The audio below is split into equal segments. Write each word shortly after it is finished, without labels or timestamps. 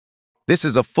This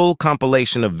is a full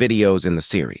compilation of videos in the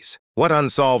series. What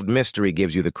unsolved mystery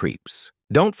gives you the creeps?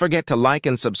 Don't forget to like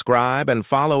and subscribe and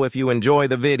follow if you enjoy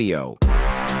the video.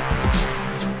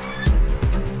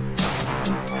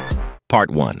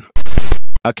 Part 1.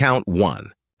 Account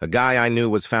 1. A guy I knew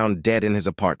was found dead in his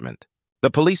apartment. The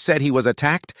police said he was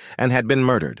attacked and had been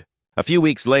murdered. A few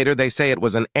weeks later, they say it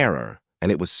was an error,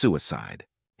 and it was suicide.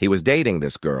 He was dating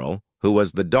this girl, who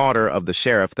was the daughter of the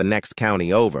sheriff the next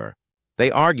county over. They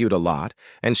argued a lot,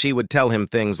 and she would tell him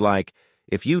things like,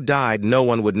 "If you died, no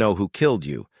one would know who killed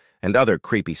you," and other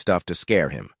creepy stuff to scare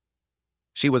him.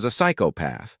 She was a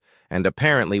psychopath, and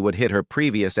apparently would hit her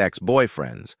previous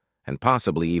ex-boyfriends, and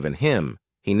possibly even him.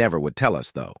 He never would tell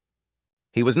us, though.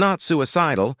 He was not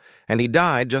suicidal, and he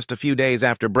died just a few days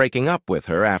after breaking up with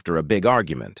her after a big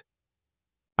argument.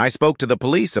 I spoke to the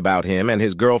police about him and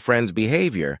his girlfriend's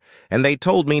behavior, and they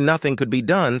told me nothing could be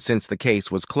done since the case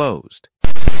was closed.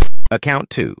 Account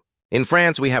 2. In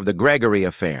France, we have the Gregory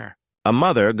affair. A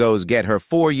mother goes get her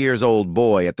 4-year-old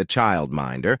boy at the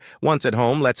childminder. Once at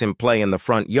home, lets him play in the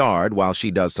front yard while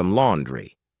she does some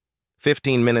laundry.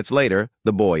 15 minutes later,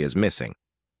 the boy is missing.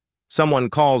 Someone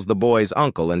calls the boy's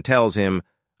uncle and tells him,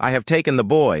 "I have taken the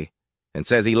boy," and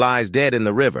says he lies dead in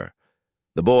the river.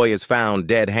 The boy is found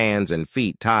dead, hands and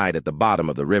feet tied at the bottom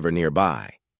of the river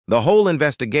nearby. The whole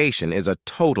investigation is a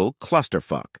total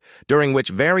clusterfuck, during which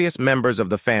various members of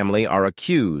the family are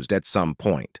accused at some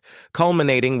point,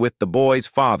 culminating with the boy's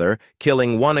father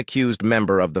killing one accused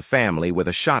member of the family with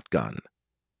a shotgun.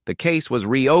 The case was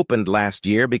reopened last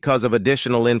year because of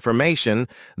additional information.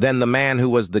 Then the man who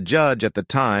was the judge at the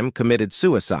time committed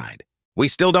suicide. We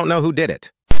still don't know who did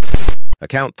it.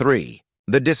 Account 3.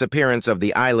 The disappearance of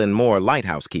the Island Moor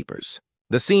lighthouse keepers.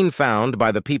 The scene found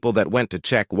by the people that went to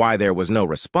check why there was no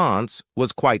response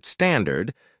was quite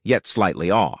standard, yet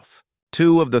slightly off.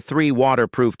 2 of the 3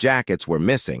 waterproof jackets were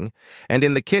missing, and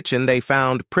in the kitchen they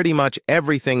found pretty much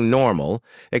everything normal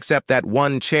except that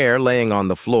one chair laying on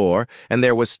the floor, and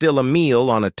there was still a meal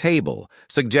on a table,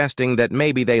 suggesting that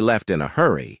maybe they left in a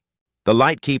hurry. The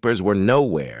lightkeepers were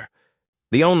nowhere.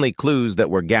 The only clues that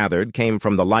were gathered came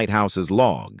from the lighthouse's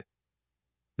log.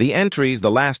 The entries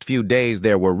the last few days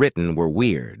there were written were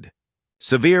weird.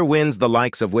 Severe winds the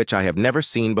likes of which I have never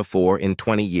seen before in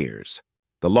 20 years.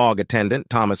 The log attendant,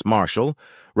 Thomas Marshall,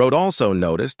 wrote also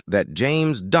noticed that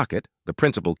James Duckett, the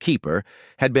principal keeper,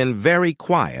 had been very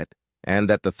quiet, and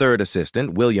that the third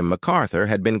assistant, William MacArthur,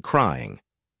 had been crying.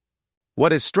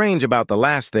 What is strange about the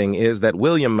last thing is that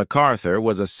William MacArthur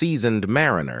was a seasoned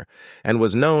mariner and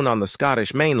was known on the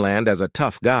Scottish mainland as a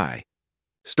tough guy.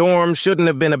 Storm shouldn't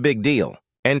have been a big deal.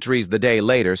 Entries the day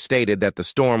later stated that the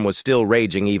storm was still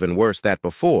raging even worse than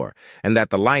before, and that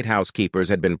the lighthouse keepers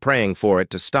had been praying for it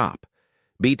to stop.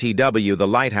 BTW, the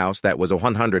lighthouse that was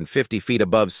 150 feet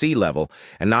above sea level,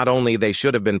 and not only they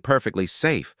should have been perfectly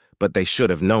safe, but they should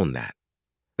have known that.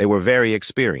 They were very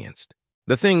experienced.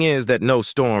 The thing is that no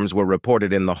storms were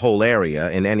reported in the whole area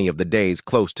in any of the days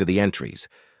close to the entries.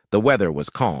 The weather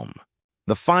was calm.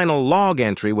 The final log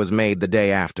entry was made the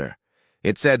day after.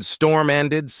 It said, "Storm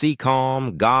ended, sea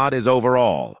calm, God is over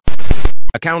all."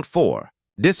 Account 4.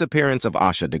 Disappearance of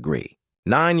Asha Degree.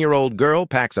 9-year-old girl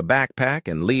packs a backpack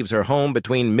and leaves her home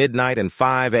between midnight and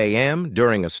 5 a.m.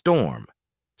 during a storm.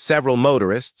 Several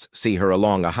motorists see her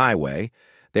along a highway.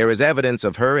 There is evidence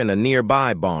of her in a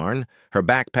nearby barn. Her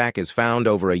backpack is found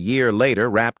over a year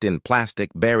later wrapped in plastic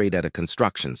buried at a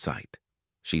construction site.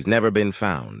 She's never been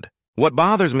found. What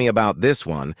bothers me about this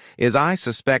one is I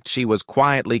suspect she was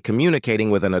quietly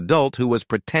communicating with an adult who was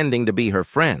pretending to be her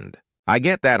friend. I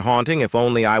get that haunting if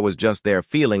only I was just there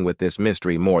feeling with this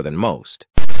mystery more than most.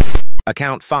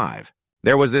 Account 5.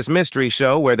 There was this mystery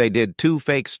show where they did 2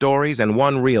 fake stories and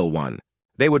 1 real one.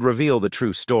 They would reveal the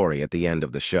true story at the end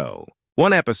of the show.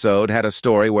 One episode had a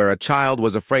story where a child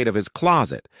was afraid of his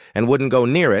closet and wouldn't go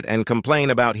near it and complain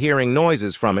about hearing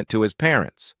noises from it to his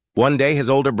parents. One day, his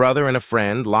older brother and a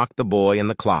friend locked the boy in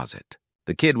the closet.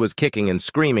 The kid was kicking and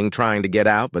screaming, trying to get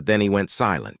out, but then he went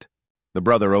silent. The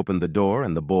brother opened the door,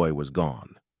 and the boy was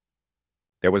gone.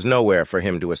 There was nowhere for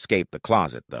him to escape the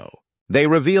closet, though. They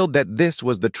revealed that this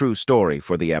was the true story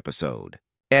for the episode.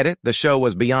 Edit: the show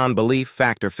was beyond belief,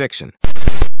 fact or fiction.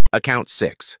 Account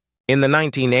 6. In the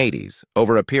 1980s,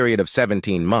 over a period of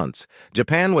 17 months,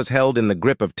 Japan was held in the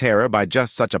grip of terror by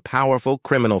just such a powerful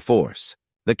criminal force.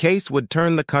 The case would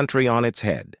turn the country on its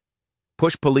head,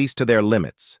 push police to their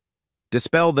limits,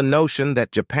 dispel the notion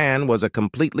that Japan was a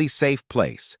completely safe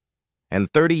place,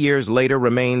 and 30 years later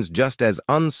remains just as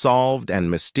unsolved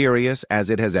and mysterious as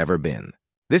it has ever been.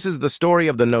 This is the story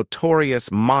of the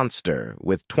notorious Monster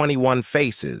with 21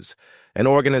 Faces, an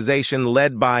organization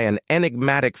led by an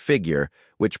enigmatic figure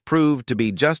which proved to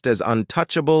be just as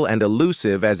untouchable and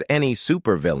elusive as any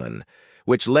supervillain,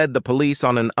 which led the police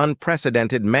on an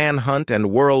unprecedented manhunt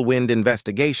and whirlwind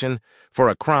investigation for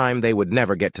a crime they would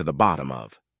never get to the bottom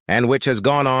of, and which has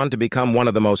gone on to become one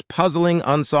of the most puzzling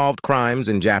unsolved crimes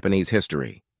in Japanese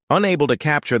history. Unable to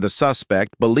capture the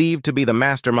suspect believed to be the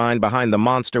mastermind behind the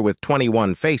monster with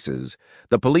 21 faces,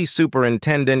 the police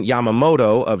superintendent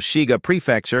Yamamoto of Shiga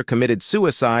Prefecture committed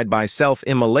suicide by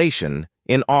self-immolation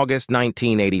in August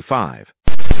 1985.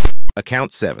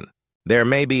 Account 7. There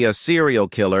may be a serial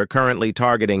killer currently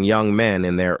targeting young men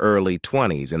in their early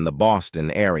 20s in the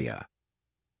Boston area.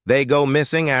 They go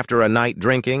missing after a night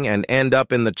drinking and end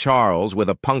up in the Charles with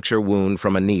a puncture wound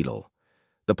from a needle.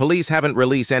 The police haven't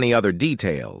released any other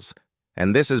details,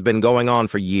 and this has been going on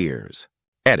for years.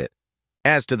 Edit.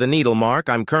 As to the needle mark,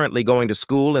 I'm currently going to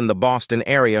school in the Boston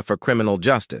area for criminal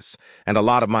justice, and a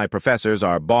lot of my professors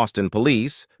are Boston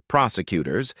police,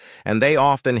 prosecutors, and they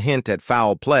often hint at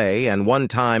foul play, and one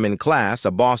time in class,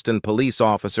 a Boston police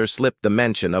officer slipped the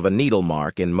mention of a needle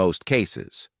mark in most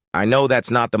cases. I know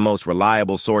that's not the most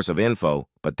reliable source of info,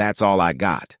 but that's all I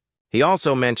got. He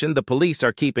also mentioned the police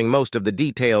are keeping most of the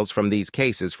details from these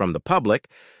cases from the public,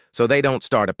 so they don't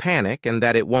start a panic and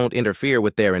that it won't interfere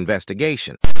with their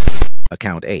investigation.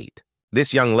 Account 8.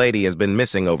 This young lady has been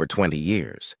missing over 20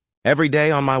 years. Every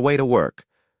day on my way to work,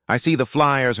 I see the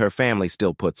flyers her family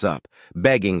still puts up,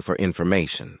 begging for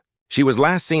information. She was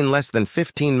last seen less than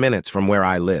 15 minutes from where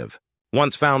I live.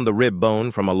 Once found the rib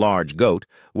bone from a large goat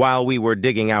while we were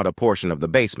digging out a portion of the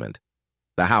basement.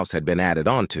 The house had been added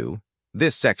onto.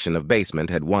 This section of basement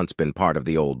had once been part of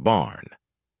the old barn.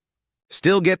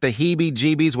 Still get the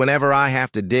heebie-jeebies whenever I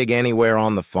have to dig anywhere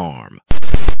on the farm.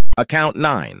 Account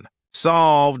 9.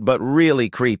 Solved, but really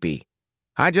creepy.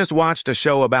 I just watched a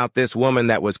show about this woman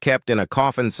that was kept in a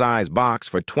coffin-sized box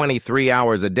for 23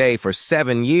 hours a day for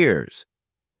 7 years.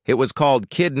 It was called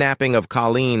Kidnapping of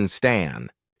Colleen Stan.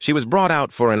 She was brought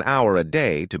out for an hour a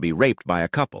day to be raped by a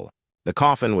couple. The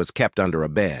coffin was kept under a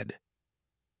bed.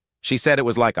 She said it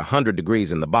was like 100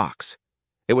 degrees in the box.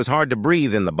 It was hard to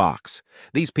breathe in the box.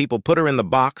 These people put her in the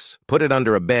box, put it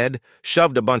under a bed,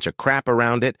 shoved a bunch of crap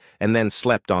around it, and then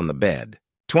slept on the bed.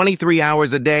 23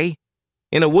 hours a day?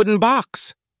 In a wooden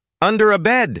box? Under a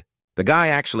bed? The guy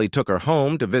actually took her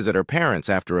home to visit her parents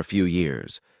after a few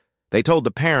years. They told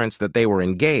the parents that they were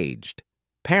engaged.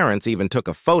 Parents even took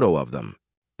a photo of them.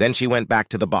 Then she went back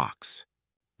to the box.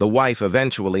 The wife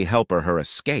eventually helped her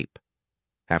escape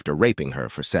after raping her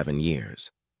for 7 years.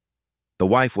 The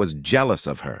wife was jealous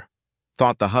of her,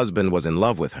 thought the husband was in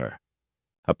love with her.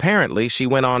 Apparently, she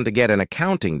went on to get an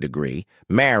accounting degree,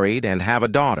 married, and have a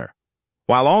daughter,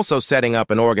 while also setting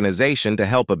up an organization to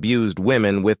help abused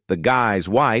women with the guy's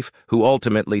wife who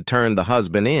ultimately turned the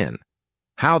husband in.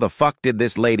 How the fuck did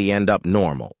this lady end up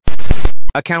normal?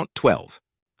 Account 12.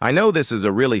 I know this is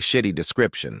a really shitty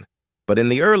description, but in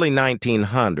the early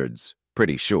 1900s,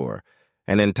 pretty sure,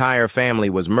 an entire family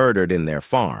was murdered in their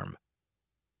farm.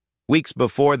 Weeks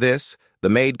before this, the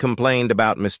maid complained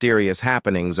about mysterious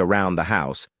happenings around the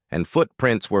house, and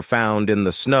footprints were found in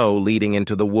the snow leading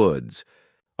into the woods.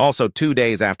 Also, 2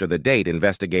 days after the date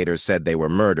investigators said they were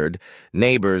murdered,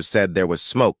 neighbors said there was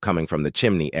smoke coming from the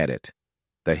chimney. Edit.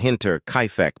 The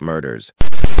Hinter-Kaifek murders.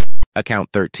 Account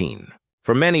 13.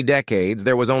 For many decades,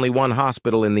 there was only one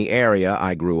hospital in the area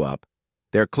I grew up,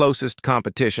 their closest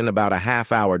competition about a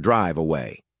half-hour drive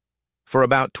away. For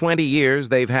about 20 years,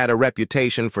 they've had a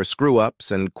reputation for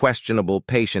screw-ups and questionable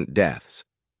patient deaths.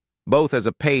 Both as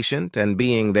a patient and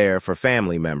being there for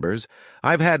family members,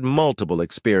 I've had multiple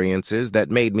experiences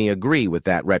that made me agree with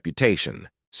that reputation.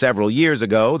 Several years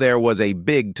ago, there was a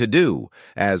big to-do,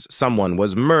 as someone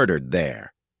was murdered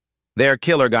there. Their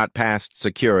killer got past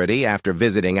security after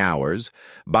visiting hours,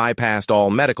 bypassed all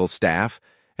medical staff,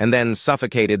 and then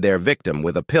suffocated their victim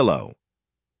with a pillow.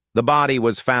 The body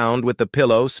was found with the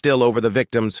pillow still over the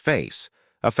victim's face,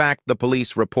 a fact the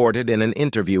police reported in an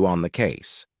interview on the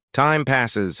case. Time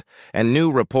passes, and new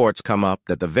reports come up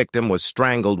that the victim was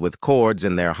strangled with cords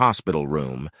in their hospital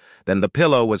room. Then the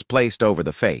pillow was placed over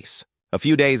the face. A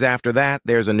few days after that,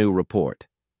 there's a new report.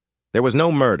 There was no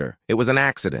murder. It was an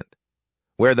accident,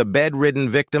 where the bedridden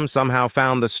victim somehow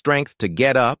found the strength to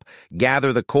get up,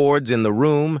 gather the cords in the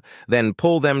room, then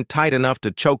pull them tight enough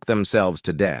to choke themselves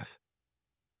to death.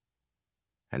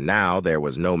 And now there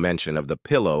was no mention of the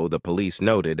pillow the police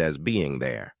noted as being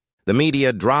there. The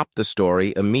media dropped the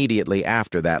story immediately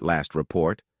after that last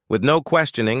report, with no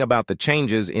questioning about the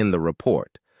changes in the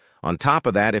report. On top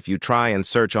of that, if you try and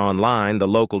search online, the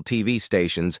local TV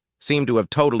stations seem to have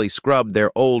totally scrubbed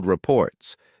their old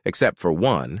reports, except for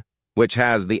one, which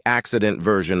has the accident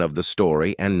version of the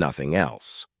story and nothing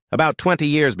else. About 20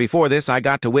 years before this, I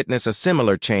got to witness a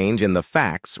similar change in the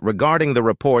facts regarding the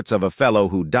reports of a fellow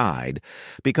who died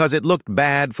because it looked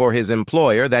bad for his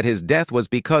employer that his death was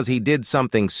because he did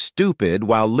something stupid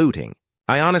while looting.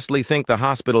 I honestly think the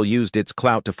hospital used its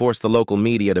clout to force the local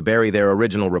media to bury their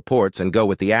original reports and go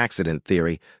with the accident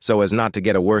theory so as not to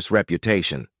get a worse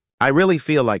reputation. I really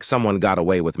feel like someone got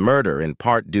away with murder in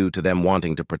part due to them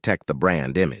wanting to protect the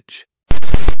brand image.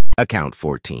 Account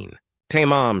 14.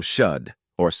 Tamam Shud,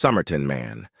 or Somerton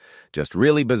Man. Just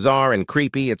really bizarre and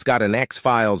creepy, it's got an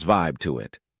X-Files vibe to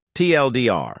it.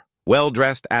 TLDR.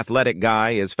 Well-dressed athletic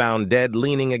guy is found dead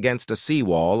leaning against a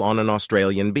seawall on an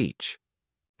Australian beach.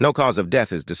 No cause of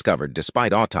death is discovered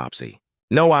despite autopsy.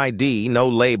 No ID, no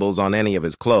labels on any of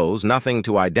his clothes, nothing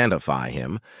to identify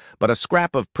him, but a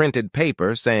scrap of printed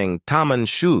paper saying Taman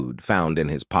Shud found in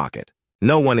his pocket.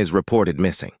 No one is reported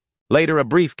missing. Later, a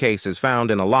briefcase is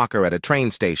found in a locker at a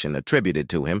train station attributed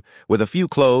to him, with a few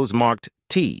clothes marked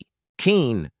T.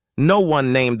 Keen. No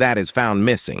one named that is found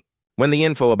missing. When the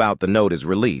info about the note is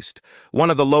released, one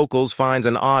of the locals finds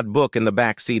an odd book in the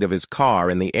back seat of his car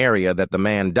in the area that the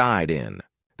man died in.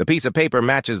 The piece of paper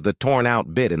matches the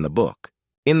torn-out bit in the book.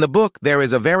 In the book, there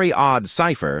is a very odd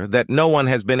cipher that no one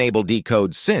has been able to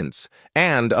decode since,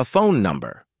 and a phone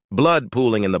number. Blood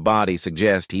pooling in the body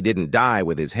suggests he didn't die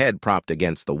with his head propped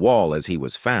against the wall as he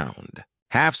was found.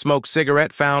 Half-smoked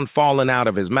cigarette found fallen out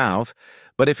of his mouth,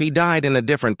 but if he died in a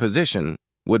different position,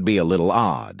 would be a little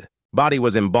odd. Body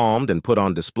was embalmed and put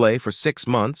on display for 6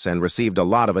 months and received a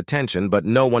lot of attention, but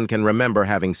no one can remember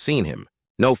having seen him.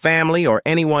 No family or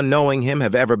anyone knowing him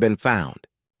have ever been found.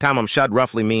 Tamam Shud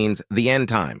roughly means the end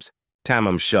times.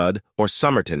 Tamam Shud, or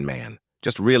Somerton Man.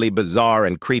 Just really bizarre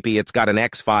and creepy, it's got an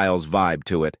X-Files vibe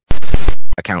to it.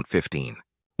 Account 15.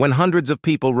 When hundreds of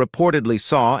people reportedly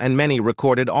saw and many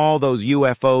recorded all those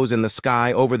UFOs in the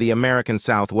sky over the American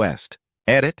Southwest.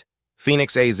 Edit,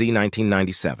 Phoenix AZ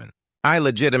 1997. I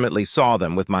legitimately saw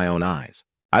them with my own eyes.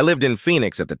 I lived in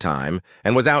Phoenix at the time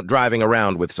and was out driving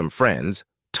around with some friends,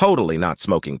 totally not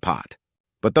smoking pot.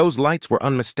 But those lights were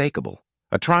unmistakable.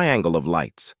 A triangle of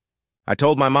lights. I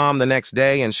told my mom the next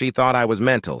day and she thought I was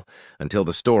mental until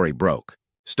the story broke.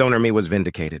 Stoner me was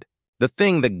vindicated. The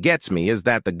thing that gets me is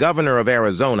that the governor of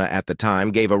Arizona at the time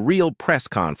gave a real press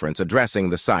conference addressing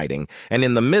the sighting, and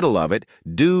in the middle of it,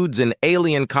 dudes in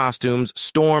alien costumes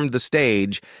stormed the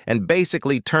stage and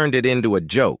basically turned it into a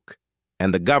joke,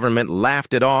 and the government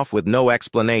laughed it off with no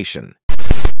explanation.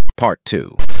 Part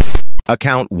 2.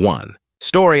 Account 1.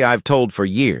 Story I've told for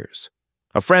years.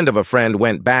 A friend of a friend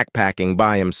went backpacking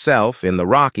by himself in the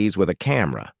Rockies with a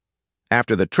camera.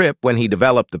 After the trip, when he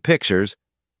developed the pictures,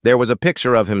 there was a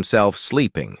picture of himself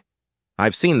sleeping.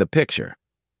 I've seen the picture,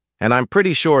 and I'm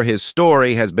pretty sure his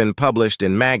story has been published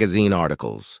in magazine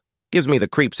articles. Gives me the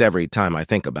creeps every time I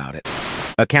think about it.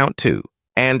 Account 2.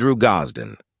 Andrew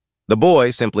Gosden. The boy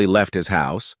simply left his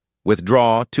house,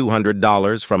 withdraw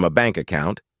 $200 from a bank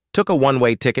account, took a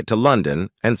one-way ticket to London,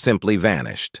 and simply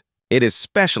vanished. It is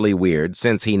especially weird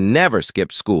since he never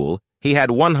skipped school. He had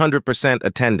 100%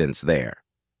 attendance there.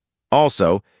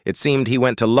 Also, it seemed he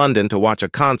went to London to watch a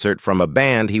concert from a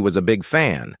band he was a big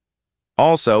fan.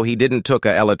 Also, he didn't took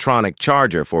an electronic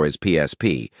charger for his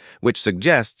PSP, which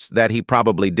suggests that he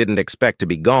probably didn't expect to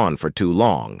be gone for too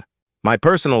long. My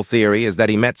personal theory is that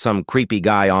he met some creepy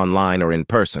guy online or in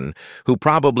person who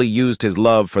probably used his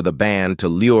love for the band to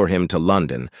lure him to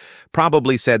London,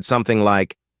 probably said something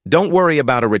like, "Don't worry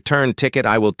about a return ticket,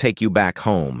 I will take you back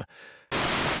home."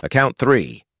 Account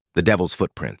 3. The Devil's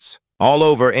Footprints. All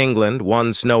over England,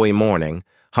 one snowy morning,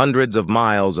 hundreds of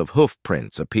miles of hoof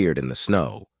prints appeared in the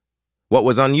snow. What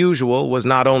was unusual was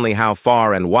not only how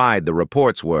far and wide the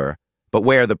reports were, but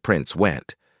where the prints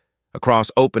went.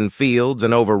 Across open fields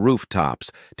and over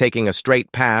rooftops, taking a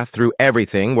straight path through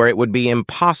everything where it would be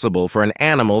impossible for an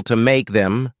animal to make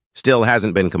them, still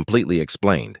hasn't been completely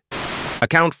explained.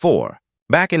 Account 4.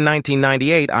 Back in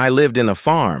 1998, I lived in a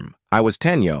farm. I was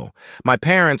 10-yo. My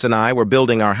parents and I were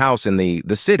building our house in the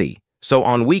city, so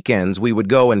on weekends we would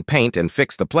go and paint and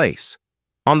fix the place.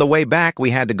 On the way back,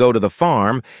 we had to go to the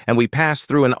farm, and we passed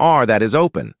through an R that is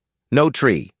open. No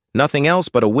tree, nothing else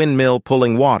but a windmill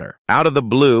pulling water. Out of the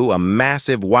blue, a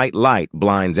massive white light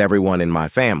blinds everyone in my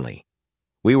family.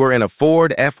 We were in a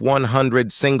Ford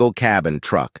F-100 single-cabin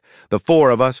truck, the four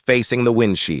of us facing the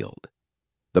windshield.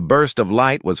 The burst of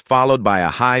light was followed by a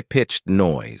high-pitched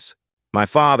noise. My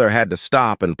father had to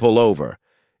stop and pull over.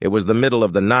 It was the middle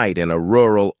of the night in a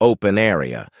rural, open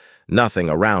area, nothing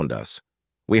around us.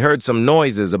 We heard some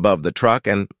noises above the truck,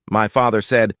 and my father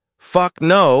said, "Fuck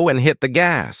no," and hit the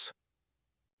gas.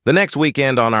 The next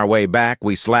weekend on our way back,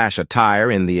 we slash a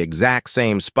tire in the exact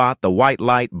same spot the white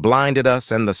light blinded us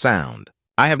and the sound.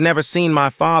 I have never seen my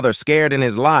father scared in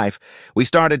his life. We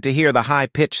started to hear the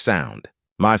high-pitched sound.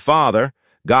 My father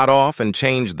got off and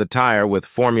changed the tire with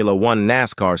Formula One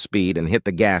NASCAR speed and hit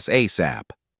the gas ASAP.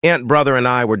 Aunt, brother, and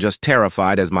I were just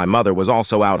terrified as my mother was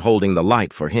also out holding the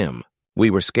light for him.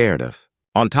 We were scared of.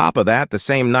 On top of that, the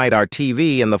same night our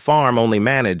TV in the farm only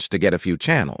managed to get a few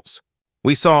channels.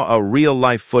 We saw a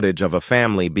real-life footage of a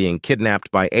family being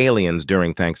kidnapped by aliens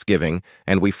during Thanksgiving,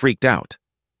 and we freaked out.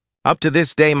 Up to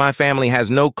this day, my family has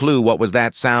no clue what was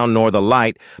that sound nor the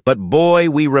light, but boy,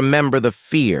 we remember the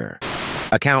fear.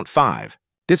 Account 5.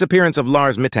 Disappearance of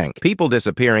Lars Mittank. People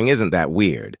disappearing isn't that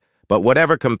weird, but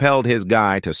whatever compelled his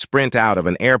guy to sprint out of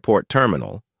an airport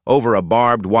terminal, over a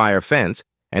barbed wire fence,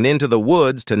 and into the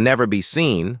woods to never be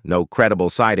seen, no credible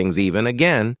sightings even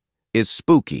again, is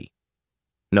spooky.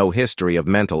 No history of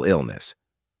mental illness.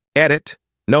 Edit,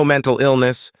 no mental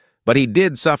illness, but he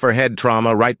did suffer head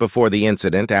trauma right before the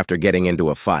incident after getting into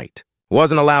a fight.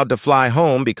 Wasn't allowed to fly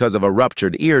home because of a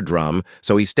ruptured eardrum,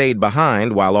 so he stayed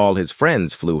behind while all his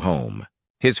friends flew home.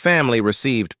 His family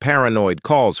received paranoid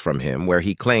calls from him where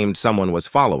he claimed someone was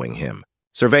following him.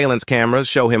 Surveillance cameras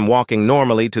show him walking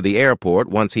normally to the airport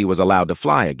once he was allowed to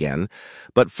fly again,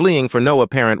 but fleeing for no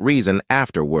apparent reason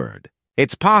afterward.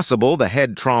 It's possible the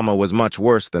head trauma was much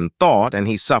worse than thought and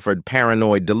he suffered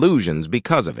paranoid delusions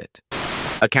because of it.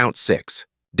 Account 6.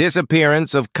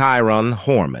 Disappearance of Kyron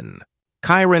Horman.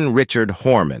 Kyron Richard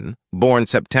Horman, born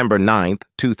September 9,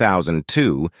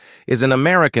 2002, is an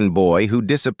American boy who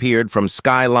disappeared from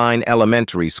Skyline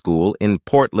Elementary School in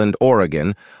Portland,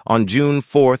 Oregon on June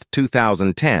 4,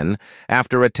 2010,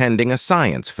 after attending a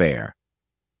science fair.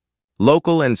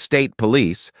 Local and state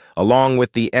police, along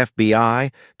with the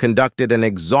FBI, conducted an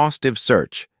exhaustive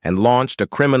search and launched a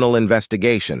criminal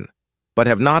investigation, but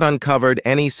have not uncovered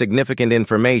any significant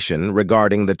information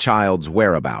regarding the child's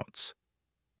whereabouts.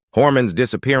 Horman's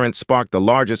disappearance sparked the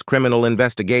largest criminal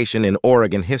investigation in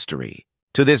Oregon history.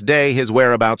 To this day, his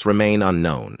whereabouts remain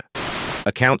unknown.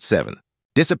 Account 7.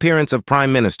 Disappearance of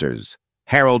Prime Ministers.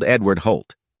 Harold Edward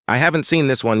Holt. I haven't seen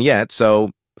this one yet, so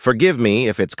forgive me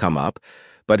if it's come up,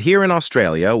 but here in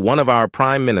Australia, one of our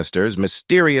prime ministers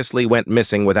mysteriously went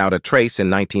missing without a trace in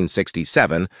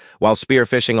 1967 while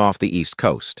spearfishing off the East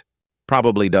Coast.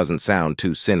 Probably doesn't sound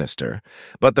too sinister,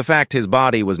 but the fact his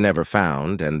body was never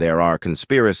found and there are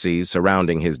conspiracies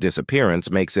surrounding his disappearance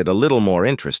makes it a little more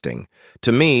interesting,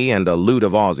 to me and a loot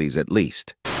of Aussies at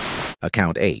least.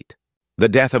 Account 8. The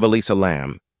death of Elisa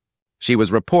Lam. She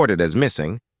was reported as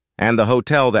missing, and the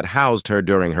hotel that housed her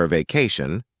during her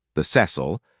vacation, the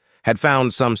Cecil, had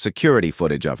found some security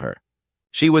footage of her.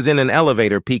 She was in an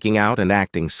elevator peeking out and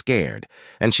acting scared,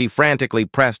 and she frantically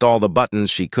pressed all the buttons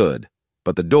she could,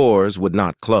 but the doors would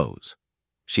not close.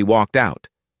 She walked out,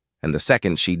 and the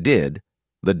second she did,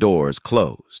 the doors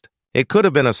closed. It could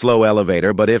have been a slow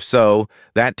elevator, but if so,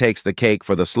 that takes the cake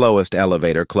for the slowest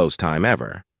elevator close time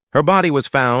ever. Her body was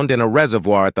found in a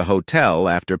reservoir at the hotel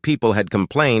after people had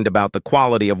complained about the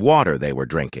quality of water they were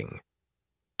drinking.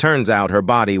 Turns out her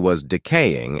body was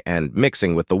decaying and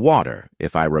mixing with the water,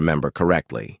 if I remember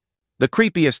correctly. The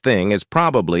creepiest thing is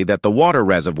probably that the water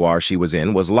reservoir she was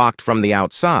in was locked from the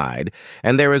outside,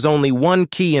 and there is only one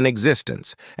key in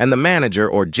existence, and the manager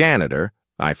or janitor,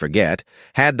 I forget,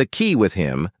 had the key with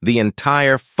him the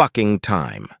entire fucking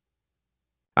time.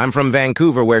 I'm from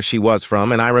Vancouver, where she was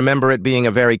from, and I remember it being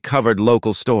a very covered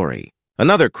local story.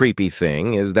 Another creepy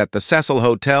thing is that the Cecil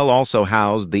Hotel also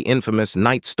housed the infamous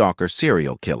Night Stalker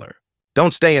serial killer.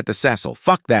 Don't stay at the Cecil.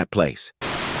 Fuck that place.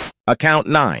 Account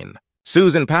 9.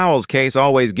 Susan Powell's case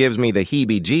always gives me the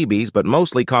heebie-jeebies, but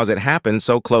mostly cause it happened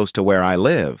so close to where I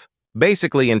live.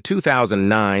 Basically, in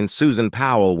 2009, Susan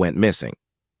Powell went missing.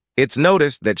 It's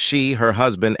noticed that she, her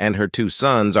husband, and her 2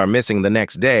 sons are missing the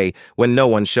next day when no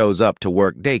one shows up to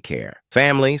work daycare.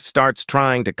 Family starts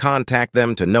trying to contact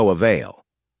them to no avail.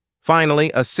 Finally,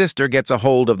 a sister gets a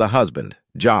hold of the husband,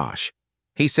 Josh.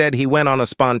 He said he went on a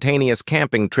spontaneous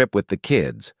camping trip with the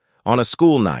kids, on a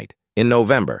school night, in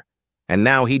November, and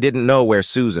now he didn't know where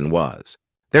Susan was.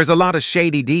 There's a lot of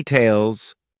shady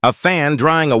details. A fan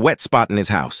drying a wet spot in his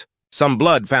house. Some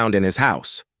blood found in his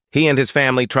house. He and his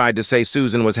family tried to say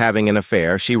Susan was having an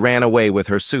affair. She ran away with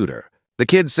her suitor. The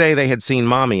kids say they had seen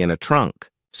Mommy in a trunk.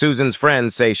 Susan's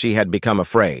friends say she had become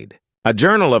afraid. A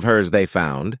journal of hers they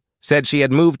found said she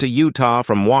had moved to Utah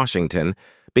from Washington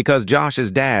because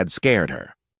Josh's dad scared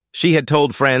her. She had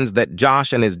told friends that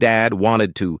Josh and his dad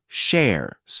wanted to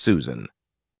share Susan.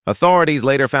 Authorities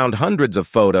later found hundreds of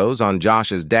photos on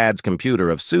Josh's dad's computer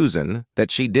of Susan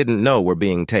that she didn't know were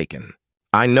being taken.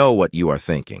 I know what you are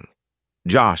thinking.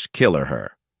 Josh killer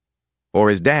her. Or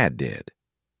his dad did.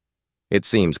 It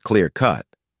seems clear-cut.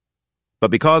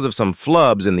 But because of some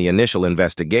flubs in the initial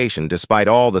investigation, despite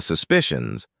all the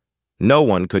suspicions, no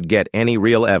one could get any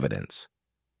real evidence.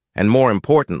 And more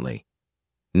importantly,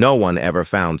 no one ever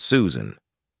found Susan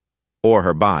or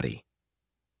her body.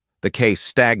 The case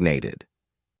stagnated.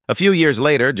 A few years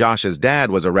later, Josh's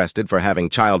dad was arrested for having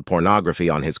child pornography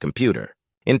on his computer.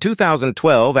 In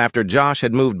 2012, after Josh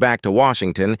had moved back to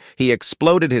Washington, he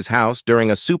exploded his house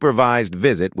during a supervised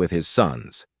visit with his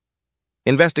sons.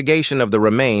 Investigation of the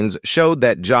remains showed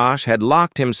that Josh had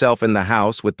locked himself in the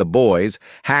house with the boys,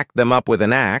 hacked them up with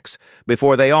an axe,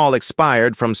 before they all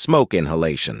expired from smoke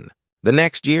inhalation. The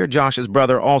next year, Josh's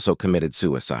brother also committed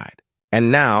suicide.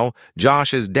 And now,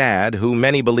 Josh's dad, who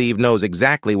many believe knows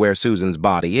exactly where Susan's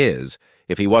body is,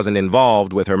 if he wasn't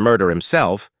involved with her murder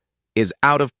himself, is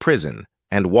out of prison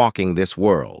and walking this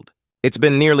world. It's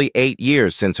been nearly 8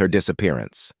 years since her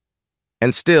disappearance.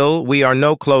 And still, we are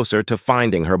no closer to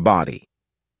finding her body.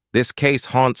 This case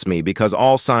haunts me because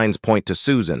all signs point to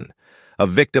Susan, a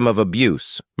victim of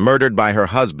abuse, murdered by her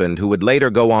husband who would later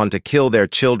go on to kill their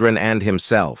children and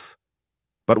himself.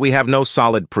 But we have no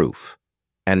solid proof,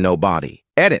 and no body.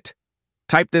 Edit.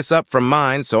 Type this up from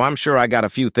mine, so I'm sure I got a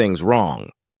few things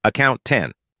wrong. Account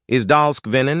 10.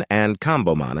 Isdalskvinnen and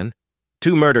Kambomannen,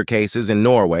 2 murder cases in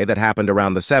Norway that happened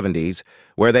around the 70s,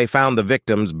 where they found the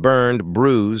victims burned,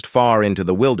 bruised far into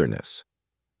the wilderness.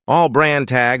 All brand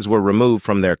tags were removed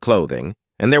from their clothing,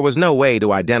 and there was no way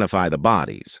to identify the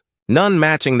bodies. None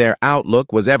matching their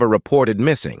outlook was ever reported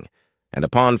missing, and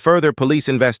upon further police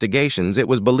investigations, it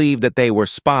was believed that they were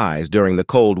spies during the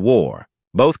Cold War.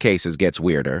 Both cases gets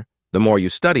weirder, the more you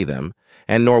study them,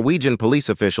 and Norwegian police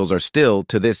officials are still,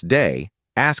 to this day,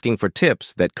 asking for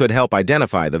tips that could help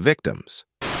identify the victims.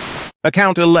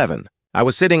 Account 11. I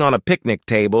was sitting on a picnic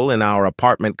table in our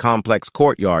apartment complex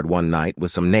courtyard one night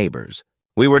with some neighbors.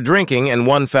 We were drinking, and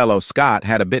one fellow, Scott,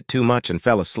 had a bit too much and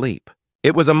fell asleep.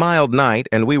 It was a mild night,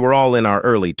 and we were all in our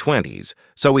early 20s,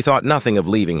 so we thought nothing of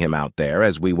leaving him out there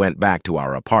as we went back to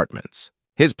our apartments.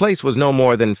 His place was no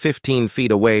more than 15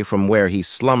 feet away from where he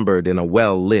slumbered in a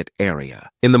well-lit area.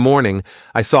 In the morning,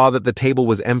 I saw that the table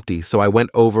was empty, so I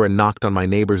went over and knocked on my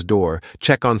neighbor's door,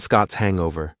 check on Scott's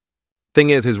hangover.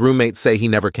 Thing is, his roommates say he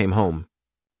never came home.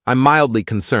 I'm mildly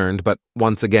concerned, but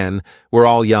once again, we're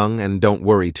all young and don't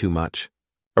worry too much.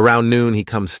 Around noon, he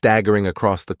comes staggering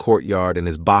across the courtyard in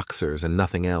his boxers and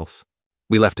nothing else.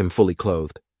 We left him fully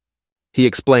clothed. He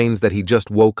explains that he just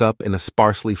woke up in a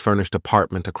sparsely furnished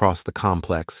apartment across the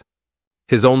complex.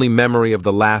 His only memory of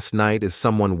the last night is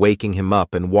someone waking him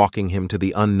up and walking him to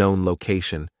the unknown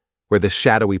location, where the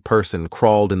shadowy person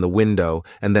crawled in the window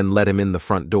and then let him in the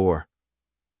front door.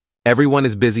 Everyone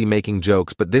is busy making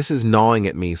jokes, but this is gnawing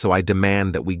at me, so I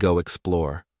demand that we go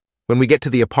explore. When we get to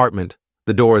the apartment,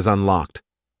 the door is unlocked.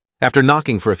 After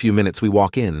knocking for a few minutes, we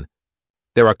walk in.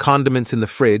 There are condiments in the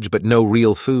fridge, but no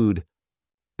real food.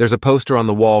 There's a poster on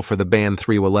the wall for the band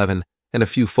 311 and a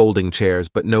few folding chairs,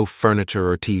 but no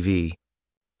furniture or TV.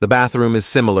 The bathroom is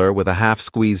similar, with a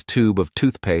half-squeezed tube of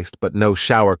toothpaste, but no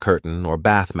shower curtain or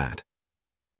bath mat.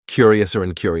 Curiouser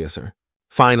and curiouser.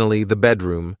 Finally, the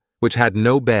bedroom, which had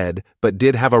no bed, but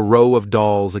did have a row of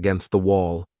dolls against the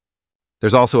wall.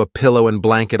 There's also a pillow and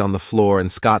blanket on the floor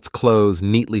and Scott's clothes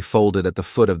neatly folded at the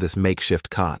foot of this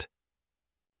makeshift cot.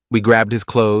 We grabbed his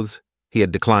clothes. He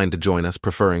had declined to join us,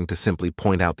 preferring to simply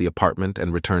point out the apartment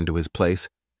and return to his place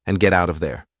and get out of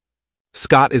there.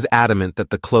 Scott is adamant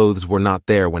that the clothes were not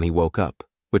there when he woke up,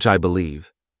 which I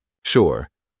believe. Sure,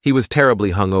 he was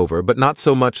terribly hungover, but not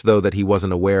so much though that he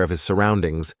wasn't aware of his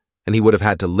surroundings, and he would have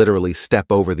had to literally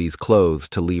step over these clothes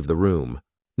to leave the room.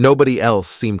 Nobody else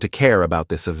seemed to care about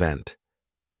this event.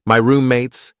 My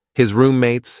roommates, his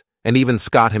roommates, and even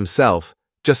Scott himself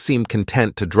just seemed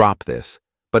content to drop this,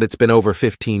 but it's been over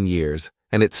 15 years,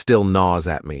 and it still gnaws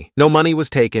at me. No money was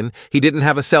taken, he didn't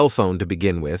have a cell phone to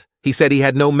begin with, he said he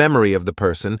had no memory of the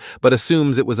person, but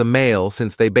assumes it was a male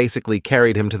since they basically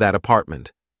carried him to that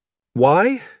apartment.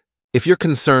 Why? If you're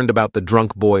concerned about the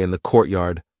drunk boy in the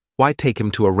courtyard, why take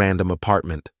him to a random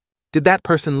apartment? Did that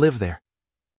person live there?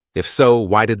 If so,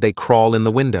 why did they crawl in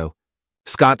the window?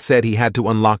 Scott said he had to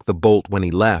unlock the bolt when he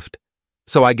left,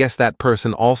 so I guess that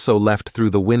person also left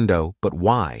through the window, but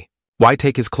why? Why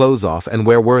take his clothes off, and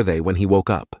where were they when he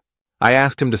woke up? I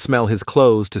asked him to smell his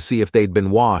clothes to see if they'd been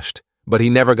washed, but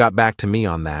he never got back to me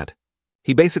on that.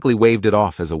 He basically waved it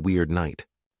off as a weird night.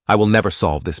 I will never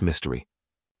solve this mystery.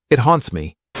 It haunts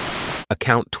me.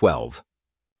 Account 12.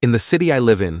 In the city I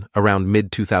live in, around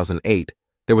mid-2008,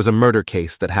 there was a murder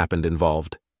case that happened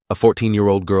involved. A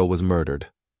 14-year-old girl was murdered,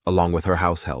 along with her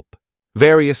house help.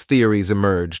 Various theories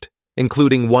emerged,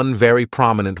 including one very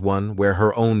prominent one where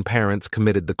her own parents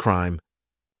committed the crime.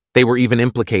 They were even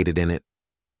implicated in it.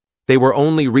 They were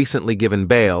only recently given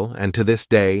bail, and to this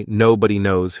day, nobody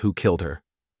knows who killed her.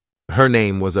 Her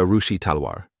name was Arushi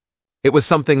Talwar. It was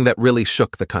something that really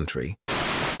shook the country.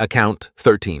 Account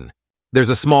 13.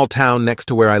 There's a small town next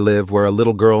to where I live where a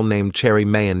little girl named Cherry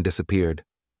Mayan disappeared.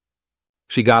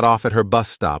 She got off at her bus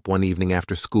stop one evening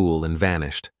after school and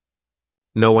vanished.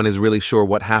 No one is really sure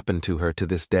what happened to her to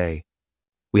this day.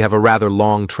 We have a rather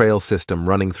long trail system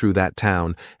running through that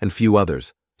town and few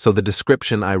others, so the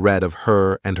description I read of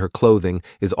her and her clothing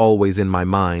is always in my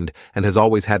mind and has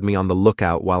always had me on the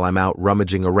lookout while I'm out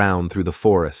rummaging around through the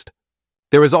forest.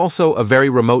 There is also a very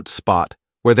remote spot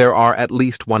where there are at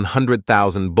least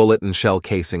 100,000 bullet and shell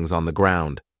casings on the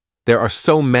ground. There are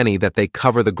so many that they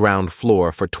cover the ground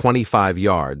floor for 25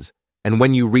 yards, and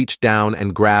when you reach down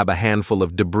and grab a handful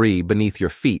of debris beneath your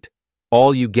feet,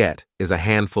 all you get is a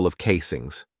handful of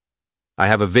casings. I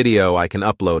have a video I can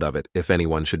upload of it if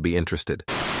anyone should be interested.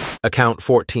 Account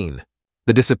 14.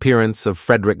 The disappearance of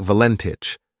Frederick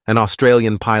Valentich, an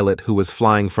Australian pilot who was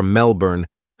flying from Melbourne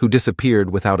who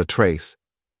disappeared without a trace.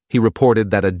 He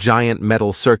reported that a giant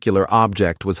metal circular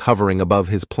object was hovering above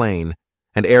his plane,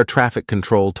 and air traffic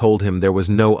control told him there was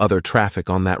no other traffic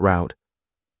on that route.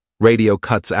 Radio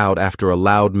cuts out after a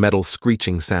loud metal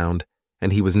screeching sound,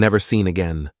 and he was never seen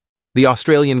again. The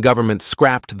Australian government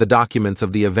scrapped the documents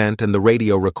of the event and the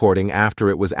radio recording after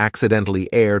it was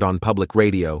accidentally aired on public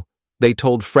radio. They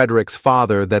told Frederick's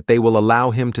father that they will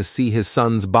allow him to see his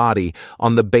son's body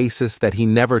on the basis that he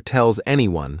never tells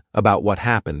anyone about what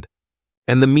happened.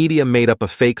 And the media made up a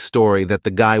fake story that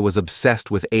the guy was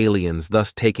obsessed with aliens,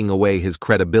 thus taking away his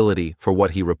credibility for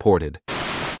what he reported.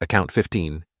 Account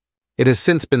 15. It has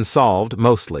since been solved,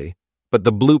 mostly, but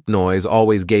the bloop noise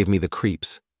always gave me the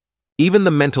creeps. Even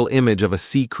the mental image of a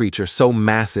sea creature so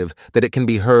massive that it can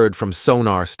be heard from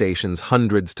sonar stations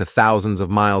hundreds to thousands of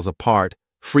miles apart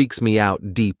freaks me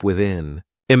out deep within.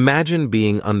 Imagine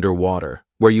being underwater,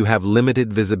 where you have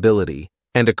limited visibility,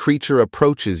 and a creature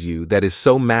approaches you that is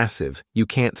so massive you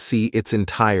can't see its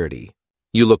entirety.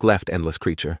 You look left, endless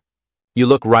creature. You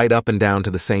look right up and down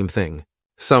to the same thing.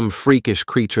 Some freakish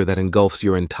creature that engulfs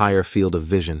your entire field of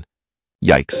vision.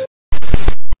 Yikes.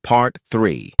 Part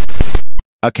 3.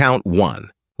 Account 1.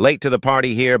 Late to the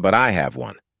party here, but I have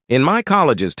one. In my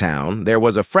college's town, there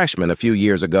was a freshman a few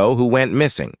years ago who went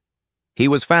missing. He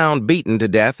was found beaten to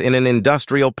death in an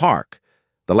industrial park.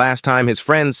 The last time his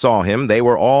friends saw him, they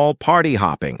were all party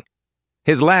hopping.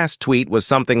 His last tweet was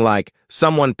something like,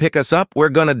 "Someone pick us up, we're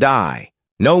gonna die.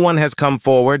 No one has come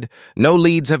forward, no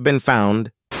leads have been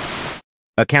found."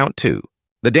 Account 2.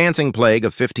 The Dancing Plague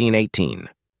of 1518.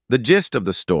 The gist of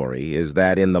the story is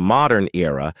that in the modern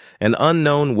era, an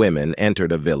unknown woman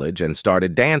entered a village and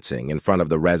started dancing in front of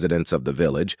the residents of the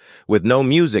village. With no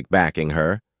music backing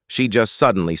her, she just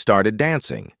suddenly started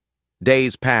dancing.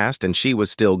 Days passed and she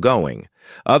was still going.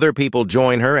 Other people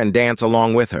join her and dance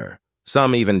along with her.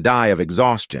 Some even die of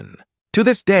exhaustion. To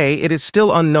this day, it is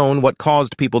still unknown what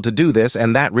caused people to do this,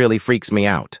 and that really freaks me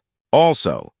out.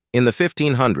 Also, in the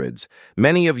 1500s,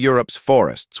 many of Europe's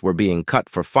forests were being cut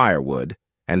for firewood,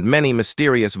 and many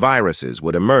mysterious viruses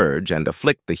would emerge and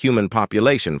afflict the human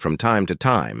population from time to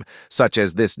time, such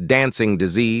as this dancing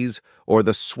disease or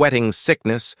the sweating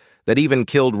sickness that even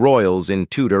killed royals in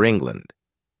Tudor England.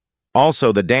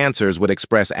 Also, the dancers would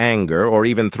express anger or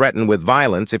even threaten with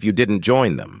violence if you didn't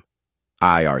join them.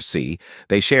 IRC,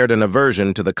 they shared an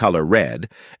aversion to the color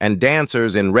red, and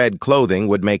dancers in red clothing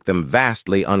would make them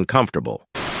vastly uncomfortable.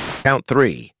 Count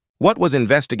 3. What was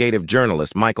investigative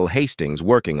journalist Michael Hastings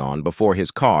working on before his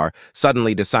car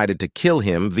suddenly decided to kill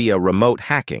him via remote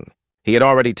hacking? He had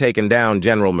already taken down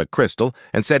General McChrystal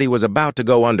and said he was about to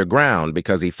go underground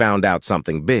because he found out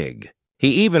something big. He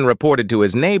even reported to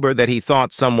his neighbor that he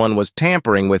thought someone was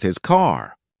tampering with his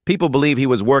car. People believe he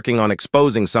was working on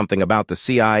exposing something about the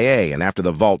CIA, and after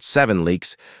the Vault 7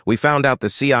 leaks, we found out the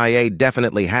CIA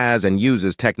definitely has and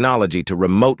uses technology to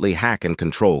remotely hack and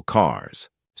control cars.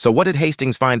 So what did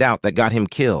Hastings find out that got him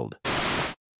killed?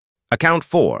 Account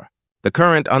 4. The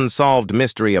current unsolved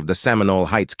mystery of the Seminole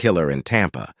Heights killer in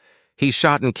Tampa. He's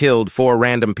shot and killed 4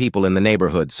 random people in the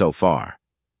neighborhood so far.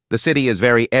 The city is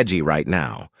very edgy right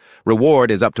now. Reward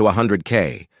is up to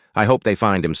 $100K. I hope they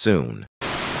find him soon.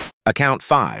 Account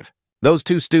 5. Those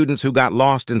 2 students who got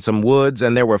lost in some woods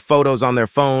and there were photos on their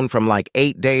phone from like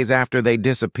 8 days after they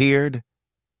disappeared?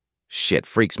 Shit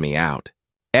freaks me out.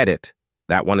 Edit.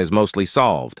 That one is mostly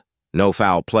solved. No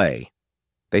foul play.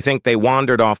 They think they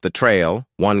wandered off the trail,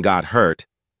 one got hurt,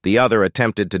 the other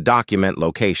attempted to document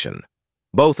location.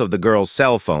 Both of the girls'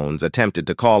 cell phones attempted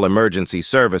to call emergency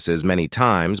services many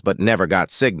times but never got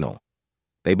signal.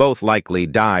 They both likely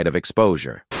died of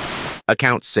exposure.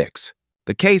 Account 6.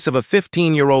 The case of a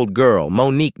 15-year-old girl,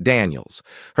 Monique Daniels.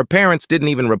 Her parents didn't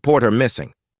even report her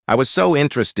missing. I was so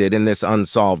interested in this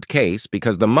unsolved case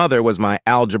because the mother was my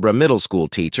algebra middle school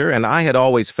teacher and I had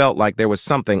always felt like there was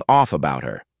something off about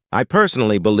her. I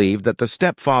personally believed that the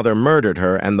stepfather murdered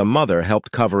her and the mother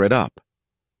helped cover it up.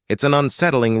 It's an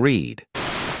unsettling read.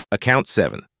 Account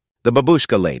 7. The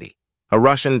Babushka Lady. A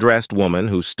Russian-dressed woman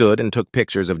who stood and took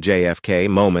pictures of JFK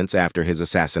moments after his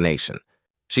assassination.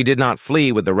 She did not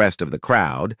flee with the rest of the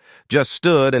crowd, just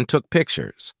stood and took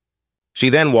pictures. She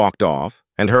then walked off,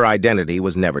 and her identity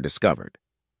was never discovered.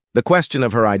 The question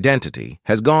of her identity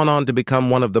has gone on to become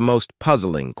one of the most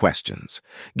puzzling questions,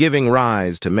 giving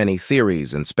rise to many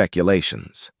theories and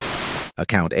speculations.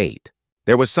 Account 8.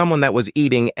 There was someone that was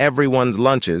eating everyone's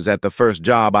lunches at the first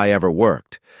job I ever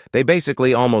worked. They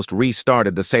basically almost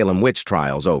restarted the Salem witch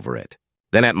trials over it.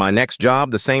 Then at my next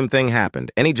job, the same thing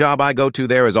happened. Any job I go to,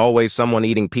 there is always someone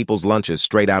eating people's lunches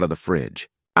straight out of the fridge.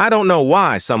 I don't know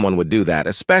why someone would do that,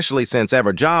 especially since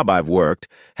every job I've worked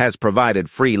has provided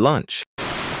free lunch.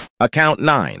 Account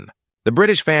 9. The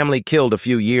British family killed a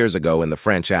few years ago in the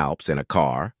French Alps in a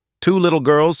car. 2 little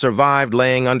girls survived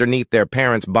laying underneath their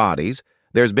parents' bodies.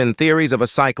 There's been theories of a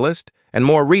cyclist, and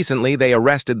more recently they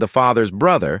arrested the father's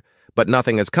brother, but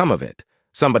nothing has come of it.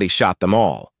 Somebody shot them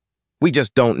all. We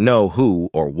just don't know who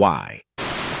or why.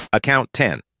 Account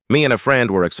 10. Me and a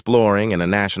friend were exploring in a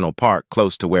national park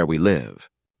close to where we live.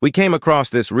 We came across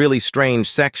this really strange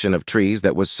section of trees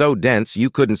that was so dense you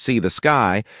couldn't see the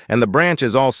sky, and the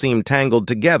branches all seemed tangled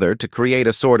together to create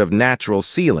a sort of natural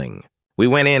ceiling. We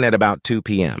went in at about 2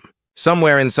 p.m.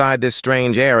 Somewhere inside this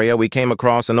strange area, we came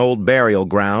across an old burial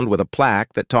ground with a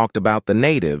plaque that talked about the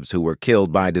natives who were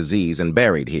killed by disease and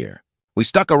buried here. We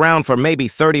stuck around for maybe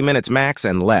 30 minutes max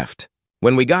and left.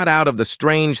 When we got out of the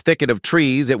strange thicket of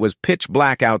trees, it was pitch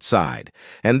black outside,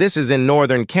 and this is in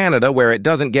northern Canada where it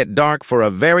doesn't get dark for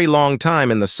a very long time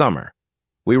in the summer.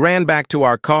 We ran back to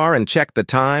our car and checked the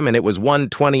time, and it was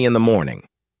 1:20 in the morning.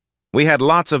 We had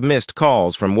lots of missed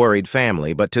calls from worried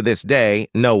family, but to this day,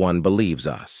 no one believes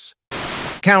us.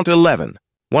 Count 11.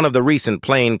 One of the recent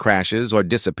plane crashes or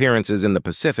disappearances in the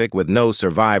Pacific with no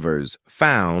survivors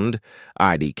found,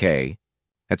 IDK.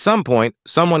 At some point,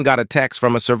 someone got a text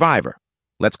from a survivor.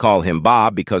 Let's call him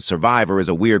Bob because survivor is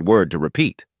a weird word to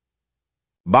repeat.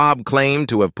 Bob claimed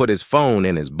to have put his phone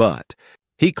in his butt.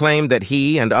 He claimed that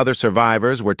he and other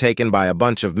survivors were taken by a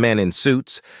bunch of men in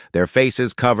suits, their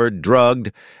faces covered,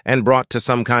 drugged, and brought to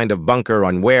some kind of bunker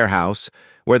or warehouse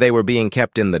where they were being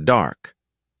kept in the dark.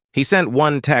 He sent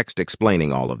one text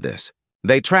explaining all of this.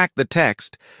 They tracked the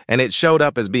text, and it showed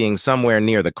up as being somewhere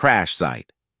near the crash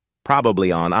site,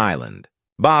 probably on island.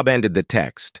 Bob ended the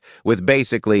text with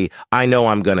basically, "I know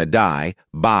I'm gonna die,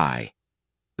 bye."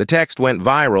 The text went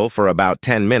viral for about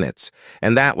 10 minutes,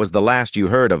 and that was the last you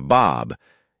heard of Bob,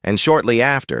 and shortly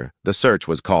after, the search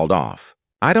was called off.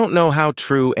 I don't know how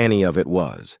true any of it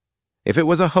was. If it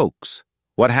was a hoax,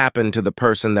 what happened to the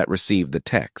person that received the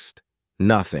text?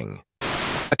 Nothing.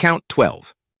 Account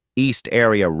 12. East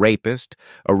Area Rapist,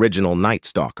 Original Night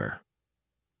Stalker.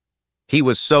 He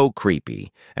was so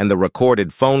creepy, and the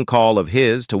recorded phone call of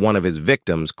his to one of his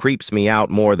victims creeps me out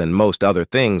more than most other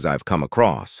things I've come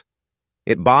across.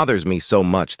 It bothers me so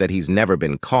much that he's never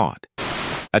been caught.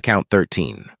 Account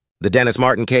 13. The Dennis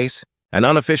Martin case? An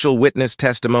unofficial witness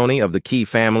testimony of the Key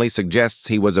family suggests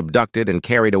he was abducted and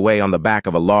carried away on the back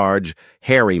of a large,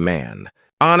 hairy man.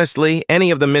 Honestly,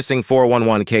 any of the missing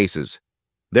 411 cases.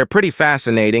 They're pretty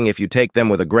fascinating if you take them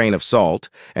with a grain of salt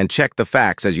and check the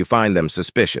facts as you find them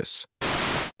suspicious.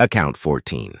 Account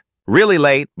 14. Really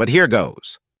late, but here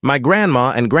goes. My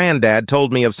grandma and granddad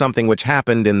told me of something which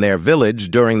happened in their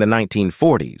village during the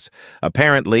 1940s.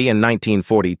 Apparently, in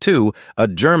 1942, a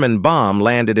German bomb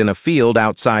landed in a field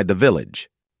outside the village.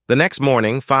 The next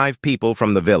morning, 5 people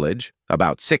from the village,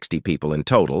 about 60 people in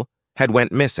total, had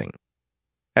went missing.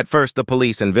 At first, the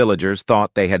police and villagers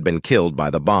thought they had been killed by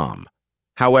the bomb.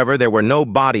 However, there were no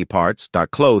body parts or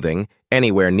clothing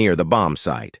anywhere near the bomb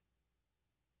site.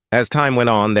 As time went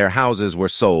on, their houses were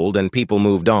sold and people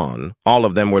moved on. All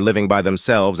of them were living by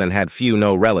themselves and had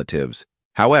no relatives.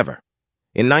 However,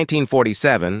 in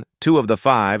 1947, 2 of the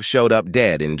 5 showed up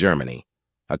dead in Germany.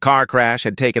 A car crash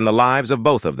had taken the lives of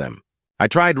both of them. I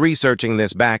tried researching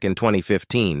this back in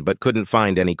 2015, but couldn't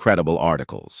find any credible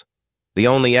articles. The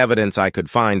only evidence I could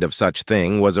find of such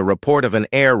thing was a report of an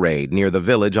air raid near the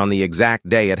village on the exact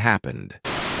day it happened.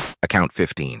 Account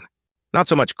 15. Not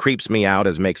so much creeps me out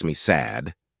as makes me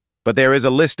sad. But there is a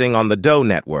listing on the Doe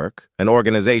Network, an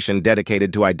organization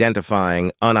dedicated to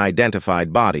identifying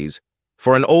unidentified bodies,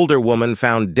 for an older woman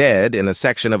found dead in a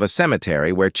section of a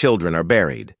cemetery where children are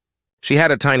buried. She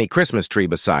had a tiny Christmas tree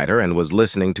beside her and was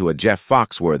listening to a Jeff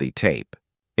Foxworthy tape.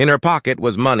 In her pocket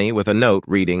was money with a note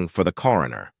reading, "For the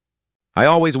coroner." I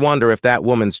always wonder if that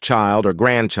woman's child or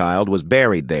grandchild was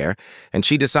buried there, and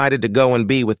she decided to go and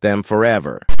be with them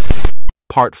forever.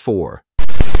 Part 4.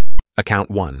 Account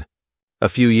 1. A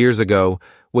few years ago,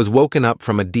 was woken up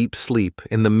from a deep sleep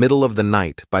in the middle of the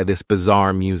night by this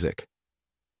bizarre music.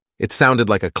 It sounded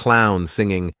like a clown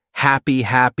singing, "Happy,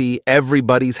 happy,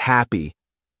 everybody's happy."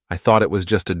 I thought it was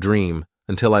just a dream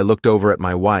until I looked over at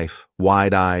my wife,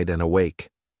 wide-eyed and awake.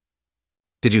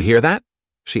 "Did you hear that?"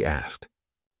 she asked.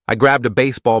 I grabbed a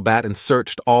baseball bat and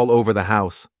searched all over the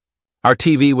house. Our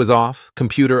TV was off,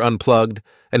 computer unplugged,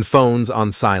 and phones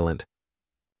on silent.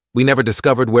 We never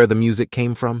discovered where the music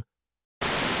came from.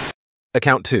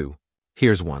 Account 2.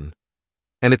 Here's one.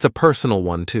 And it's a personal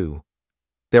one, too.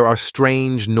 There are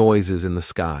strange noises in the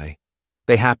sky.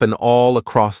 They happen all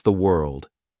across the world.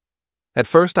 At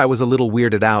first, I was a little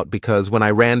weirded out because when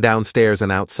I ran downstairs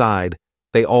and outside,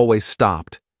 they always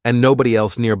stopped, and nobody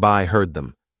else nearby heard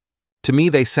them. To me,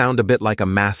 they sound a bit like a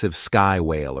massive sky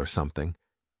whale or something.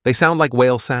 They sound like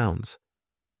whale sounds.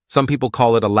 Some people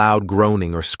call it a loud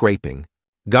groaning or scraping.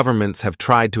 Governments have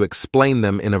tried to explain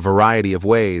them in a variety of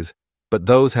ways, but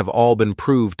those have all been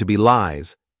proved to be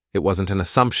lies. It wasn't an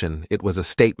assumption, it was a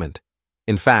statement.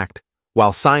 In fact,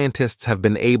 while scientists have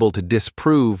been able to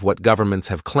disprove what governments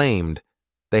have claimed,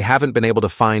 they haven't been able to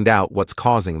find out what's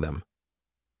causing them.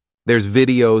 There's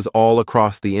videos all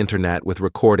across the internet with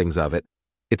recordings of it.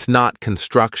 It's not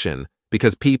construction,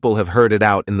 because people have heard it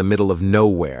out in the middle of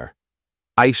nowhere.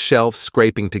 Ice shelves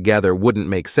scraping together wouldn't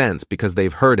make sense because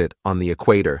they've heard it on the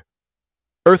equator.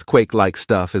 Earthquake-like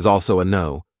stuff is also a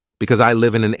no, because I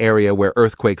live in an area where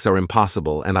earthquakes are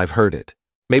impossible and I've heard it.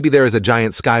 Maybe there is a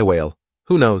giant sky whale.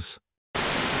 Who knows?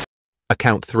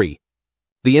 Account 3.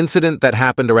 The incident that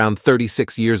happened around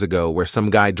 36 years ago where some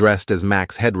guy dressed as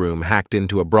Max Headroom hacked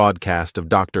into a broadcast of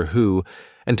Doctor Who,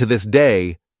 and to this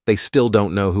day, they still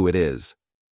don't know who it is.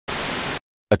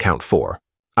 Account 4.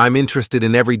 I'm interested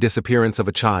in every disappearance of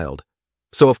a child.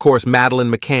 So of course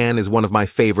Madeleine McCann is one of my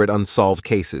favorite unsolved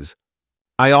cases.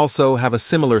 I also have a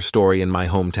similar story in my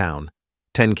hometown,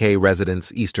 10K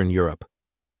residence, Eastern Europe.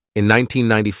 In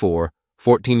 1994,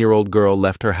 14-year-old girl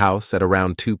left her house at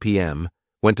around 2 p.m.,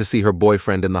 went to see her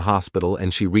boyfriend in the hospital,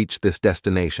 and she reached this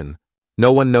destination.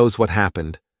 No one knows what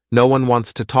happened. No one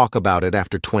wants to talk about it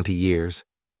after 20 years.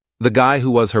 The guy who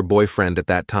was her boyfriend at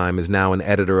that time is now an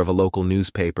editor of a local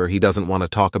newspaper. He doesn't want to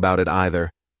talk about it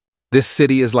either. This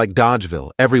city is like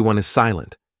Dodgeville. Everyone is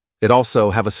silent. It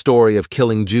also have a story of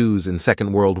killing Jews in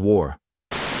Second World War.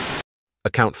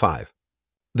 Account 5.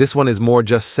 This one is more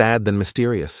just sad than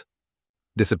mysterious.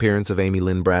 Disappearance of Amy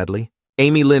Lynn Bradley.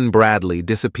 Amy Lynn Bradley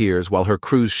disappears while her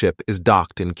cruise ship is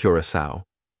docked in Curaçao.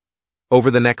 Over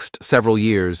the next several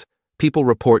years, people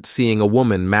report seeing a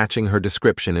woman matching her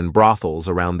description in brothels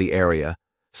around the area,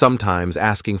 sometimes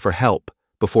asking for help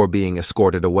before being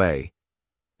escorted away.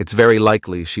 It's very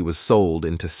likely she was sold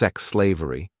into sex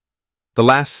slavery. The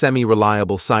last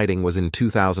semi-reliable sighting was in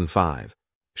 2005.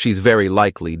 She's very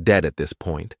likely dead at this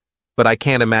point, but I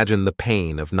can't imagine the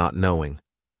pain of not knowing.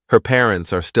 Her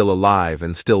parents are still alive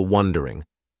and still wondering.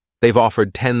 They've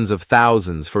offered tens of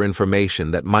thousands for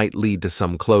information that might lead to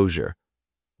some closure.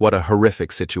 What a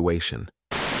horrific situation.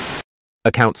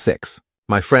 Account 6.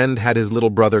 My friend had his little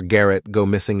brother Garrett go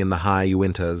missing in the high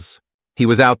Uintas. He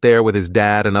was out there with his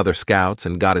dad and other scouts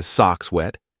and got his socks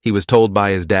wet. He was told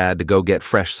by his dad to go get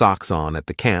fresh socks on at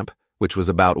the camp, which was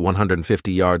about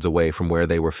 150 yards away from where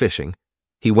they were fishing.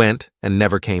 He went and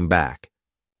never came back.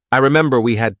 I remember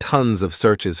we had tons of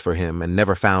searches for him and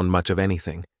never found much of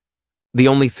anything. The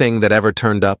only thing that ever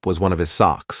turned up was one of his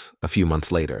socks a few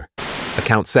months later.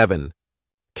 Account 7.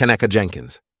 Kaneka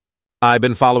Jenkins. I've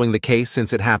been following the case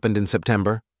since it happened in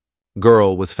September.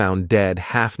 Girl was found dead,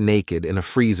 half naked, in a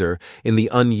freezer in the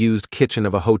unused kitchen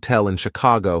of a hotel in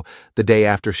Chicago the day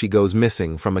after she goes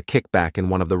missing from a kickback in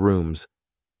one of the rooms.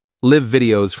 Live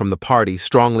videos from the party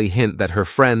strongly hint that her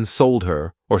friends sold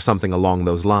her or something along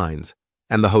those lines,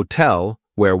 and the hotel,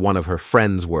 where one of her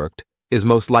friends worked, is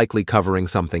most likely covering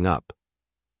something up.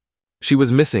 She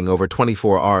was missing over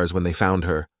 24 hours when they found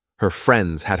her. Her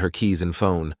friends had her keys and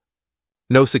phone.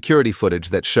 No security footage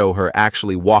that show her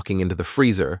actually walking into the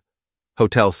freezer.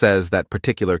 Hotel says that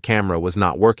particular camera was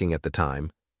not working at the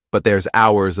time, but there's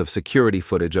hours of security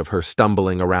footage of her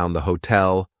stumbling around the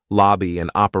hotel, lobby, and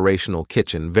operational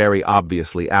kitchen, very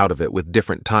obviously out of it with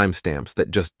different timestamps that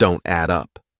just don't add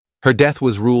up. Her death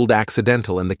was ruled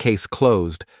accidental and the case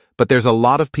closed, but there's a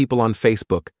lot of people on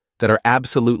Facebook that are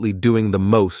absolutely doing the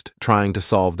most trying to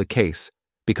solve the case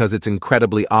because it's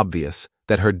incredibly obvious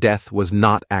that her death was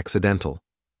not accidental.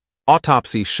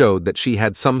 Autopsy showed that she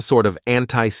had some sort of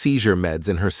anti-seizure meds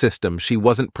in her system she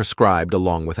wasn't prescribed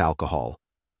along with alcohol.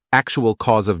 Actual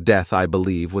cause of death, I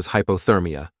believe, was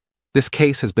hypothermia. This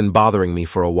case has been bothering me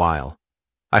for a while.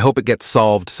 I hope it gets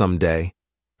solved someday.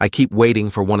 I keep waiting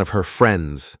for one of her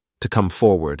friends to come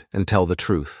forward and tell the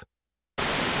truth.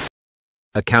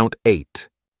 Account 8.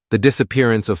 The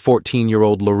disappearance of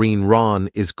 14-year-old Lorene Ron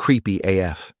is creepy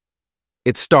AF.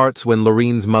 It starts when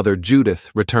Lorene's mother,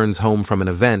 Judith, returns home from an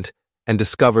event and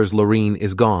discovers Lorene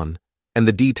is gone, and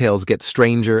the details get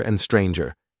stranger and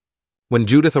stranger. When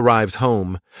Judith arrives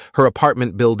home, her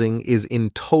apartment building is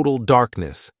in total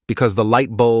darkness because the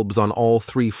light bulbs on all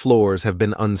 3 floors have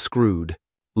been unscrewed.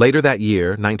 Later that year,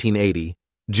 1980,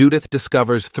 Judith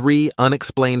discovers 3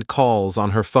 unexplained calls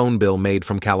on her phone bill made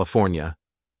from California.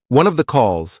 One of the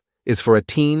calls is for a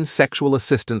teen sexual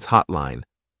assistance hotline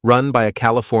run by a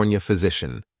California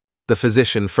physician. The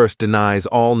physician first denies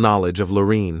all knowledge of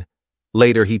Lorene.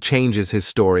 Later, he changes his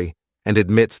story and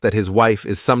admits that his wife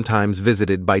is sometimes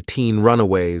visited by teen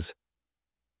runaways,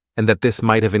 and that this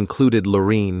might have included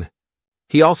Lorene.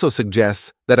 He also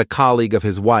suggests that a colleague of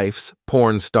his wife's,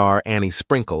 porn star Annie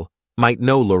Sprinkle, might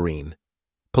know Lorene.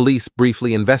 Police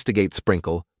briefly investigate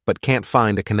Sprinkle, but can't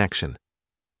find a connection.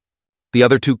 The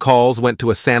other 2 calls went to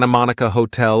a Santa Monica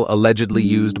hotel allegedly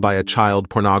used by a child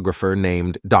pornographer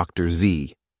named Dr.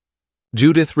 Z.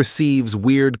 Judith receives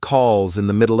weird calls in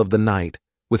the middle of the night,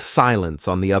 with silence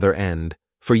on the other end,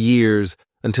 for years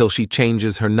until she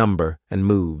changes her number and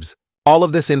moves. All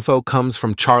of this info comes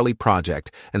from Charlie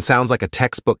Project and sounds like a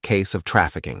textbook case of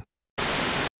trafficking.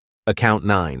 Account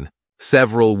 9.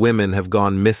 Several women have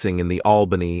gone missing in the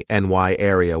Albany, NY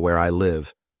area where I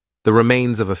live. The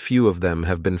remains of a few of them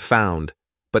have been found,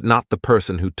 but not the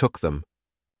person who took them.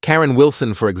 Karen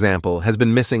Wilson, for example, has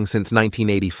been missing since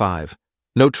 1985.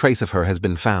 No trace of her has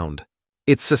been found.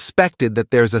 It's suspected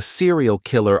that there's a serial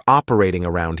killer operating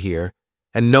around here,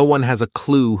 and no one has a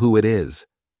clue who it is.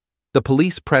 The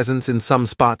police presence in some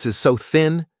spots is so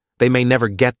thin, they may never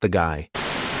get the guy.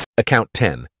 Account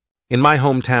 10. In my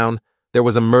hometown, there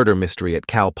was a murder mystery at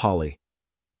Cal Poly.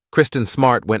 Kristen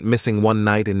Smart went missing one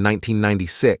night in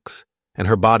 1996, and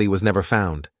her body was never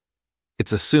found.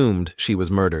 It's assumed she was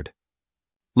murdered.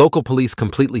 Local police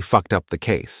completely fucked up the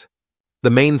case. The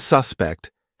main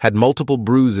suspect had multiple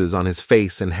bruises on his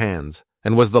face and hands,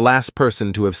 and was the last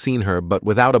person to have seen her, but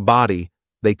without a body,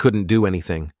 they couldn't do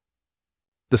anything.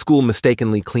 The school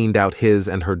mistakenly cleaned out his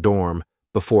and her dorm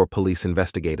before police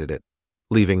investigated it,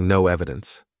 leaving no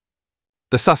evidence.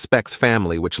 The suspect's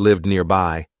family, which lived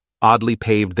nearby, oddly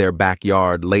paved their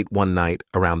backyard late one night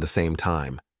around the same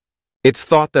time. It's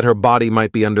thought that her body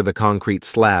might be under the concrete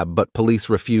slab, but police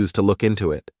refused to look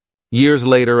into it. Years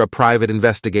later, a private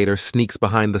investigator sneaks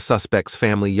behind the suspect's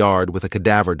family yard with a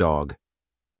cadaver dog.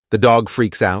 The dog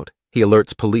freaks out, he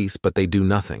alerts police, but they do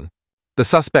nothing. The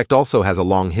suspect also has a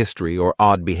long history or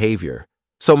odd behavior,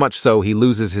 so much so he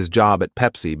loses his job at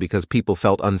Pepsi because people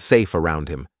felt unsafe around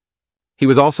him. He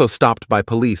was also stopped by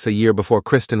police a year before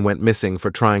Kristen went missing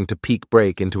for trying to peek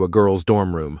break into a girl's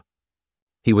dorm room.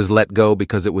 He was let go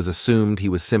because it was assumed he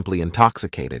was simply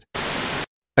intoxicated.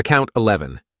 Account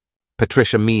 11.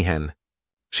 Patricia Meehan.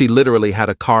 She literally had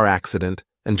a car accident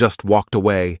and just walked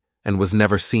away and was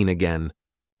never seen again.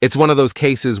 It's one of those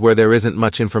cases where there isn't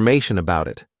much information about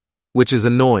it, which is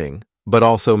annoying, but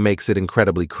also makes it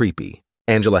incredibly creepy.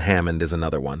 Angela Hammond is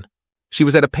another one. She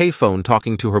was at a payphone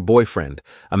talking to her boyfriend.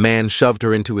 A man shoved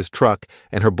her into his truck,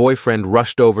 and her boyfriend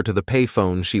rushed over to the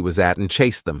payphone she was at and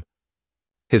chased them.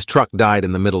 His truck died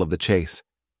in the middle of the chase.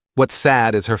 What's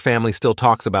sad is her family still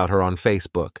talks about her on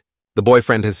Facebook. The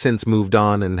boyfriend has since moved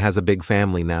on and has a big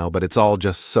family now, but it's all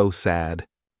just so sad.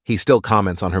 He still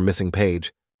comments on her missing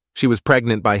page. She was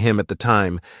pregnant by him at the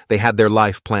time. They had their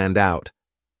life planned out.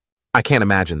 I can't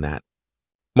imagine that.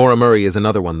 Maura Murray is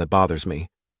another one that bothers me.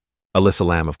 Alyssa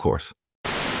Lamb, of course.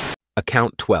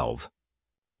 Account 12.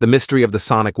 The mystery of the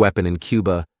sonic weapon in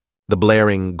Cuba. The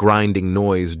blaring, grinding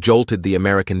noise jolted the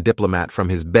American diplomat from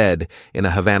his bed in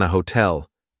a Havana hotel.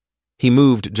 He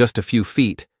moved just a few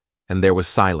feet, and there was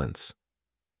silence.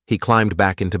 He climbed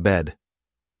back into bed.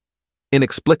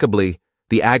 Inexplicably,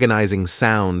 the agonizing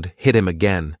sound hit him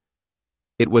again.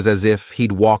 It was as if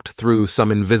he'd walked through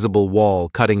some invisible wall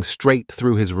cutting straight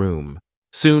through his room.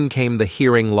 Soon came the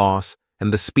hearing loss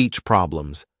and the speech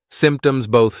problems, symptoms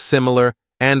both similar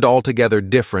and altogether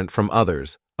different from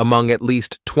others, among at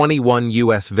least 21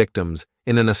 U.S. victims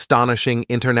in an astonishing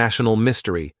international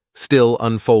mystery still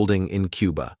unfolding in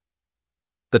Cuba.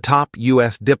 The top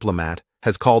U.S. diplomat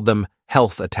has called them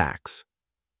health attacks.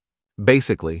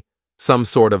 Basically, some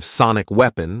sort of sonic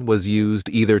weapon was used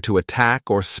either to attack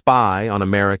or spy on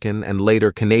American and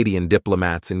later Canadian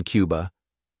diplomats in Cuba.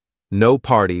 No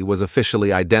party was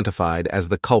officially identified as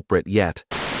the culprit yet.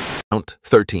 Count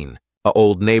 13. An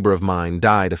old neighbor of mine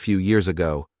died a few years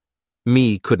ago.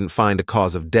 Me couldn't find a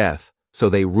cause of death, so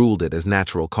they ruled it as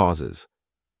natural causes.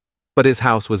 But his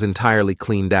house was entirely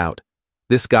cleaned out.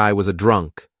 This guy was a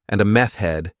drunk and a meth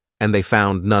head, and they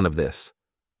found none of this.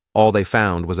 All they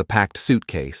found was a packed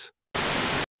suitcase.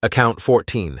 Account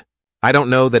 14. I don't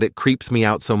know that it creeps me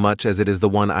out so much as it is the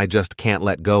one I just can't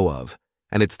let go of,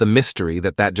 and it's the mystery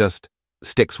that just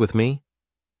sticks with me.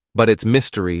 But it's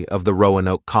mystery of the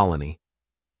Roanoke colony.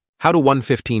 How do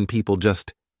 115 people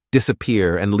just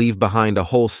disappear and leave behind a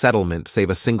whole settlement save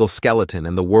a single skeleton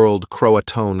and the word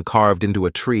Croatoan carved into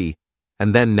a tree,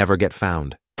 and then never get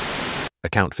found?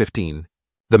 Account 15.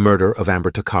 The murder of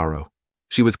Amber Tuccaro.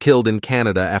 She was killed in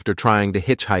Canada after trying to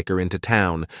hitchhike her into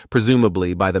town,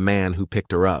 presumably by the man who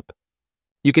picked her up.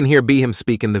 You can hear Beham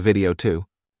speak in the video too.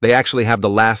 They actually have the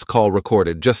last call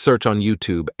recorded. Just search on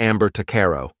YouTube, Amber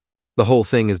Tuccaro. The whole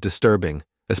thing is disturbing,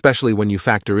 especially when you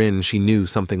factor in she knew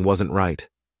something wasn't right.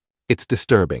 It's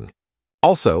disturbing.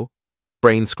 Also,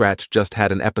 Brain Scratch just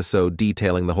had an episode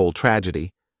detailing the whole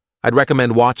tragedy. I'd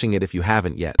recommend watching it if you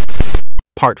haven't yet.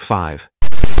 Part 5.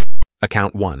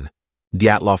 Account 1.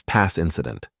 Dyatlov Pass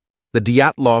Incident. The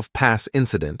Dyatlov Pass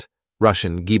Incident,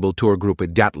 Russian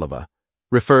Gibelturgruppe Dyatlova,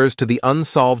 refers to the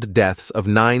unsolved deaths of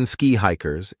 9 ski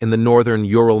hikers in the northern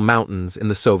Ural Mountains in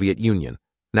the Soviet Union,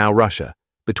 now Russia,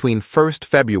 between 1st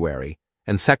February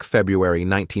and 2nd February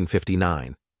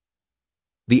 1959.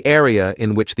 The area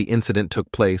in which the incident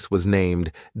took place was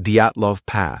named Dyatlov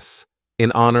Pass,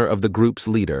 in honor of the group's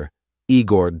leader,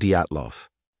 Igor Dyatlov.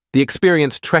 The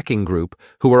experienced trekking group,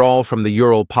 who were all from the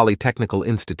Ural Polytechnical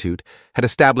Institute, had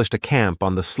established a camp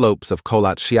on the slopes of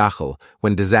Kholat Syakhl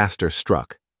when disaster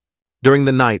struck. During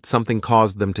the night, something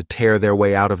caused them to tear their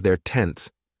way out of their tents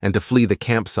and to flee the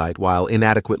campsite while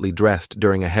inadequately dressed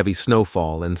during a heavy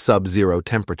snowfall and sub-zero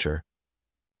temperature.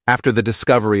 After the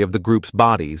discovery of the group's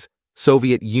bodies,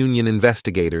 Soviet Union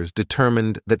investigators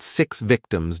determined that 6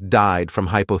 victims died from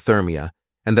hypothermia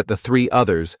and that the 3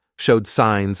 others showed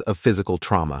signs of physical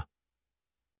trauma.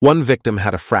 One victim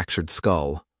had a fractured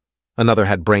skull. Another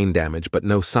had brain damage but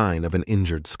no sign of an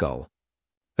injured skull.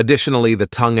 Additionally, the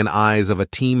tongue and eyes of a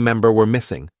team member were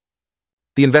missing.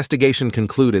 The investigation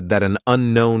concluded that an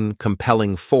unknown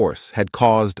compelling force had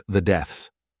caused the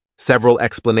deaths. Several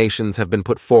explanations have been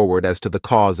put forward as to the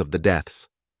cause of the deaths.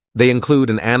 They include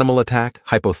an animal attack,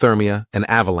 hypothermia, an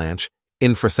avalanche,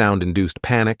 infrasound-induced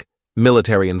panic,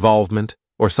 military involvement,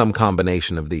 or some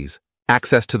combination of these.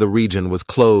 Access to the region was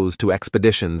closed to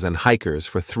expeditions and hikers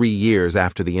for 3 years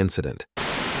after the incident.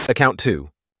 Account 2.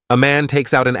 A man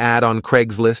takes out an ad on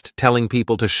Craigslist telling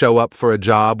people to show up for a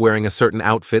job wearing a certain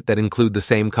outfit that include the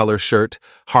same color shirt,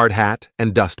 hard hat,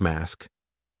 and dust mask.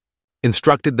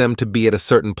 Instructed them to be at a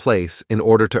certain place in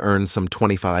order to earn some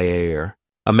 25 a year.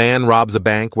 A man robs a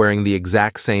bank wearing the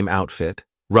exact same outfit,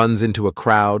 runs into a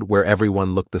crowd where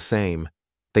everyone looked the same.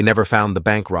 They never found the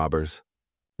bank robbers.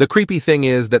 The creepy thing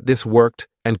is that this worked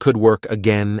and could work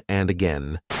again and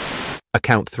again.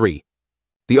 Account 3.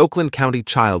 The Oakland County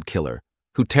child killer,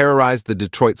 who terrorized the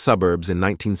Detroit suburbs in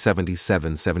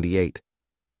 1977-78.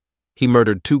 He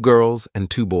murdered 2 girls and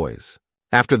 2 boys.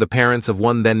 After the parents of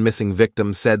one then-missing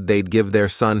victim said they'd give their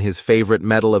son his favorite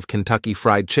medal of Kentucky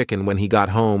Fried Chicken when he got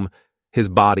home, his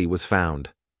body was found.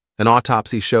 An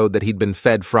autopsy showed that he'd been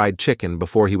fed fried chicken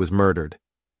before he was murdered.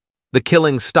 The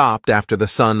killing stopped after the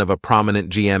son of a prominent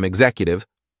GM executive,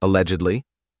 allegedly,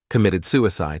 committed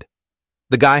suicide.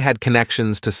 The guy had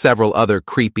connections to several other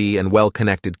creepy and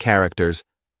well-connected characters,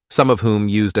 some of whom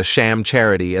used a sham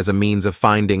charity as a means of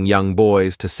finding young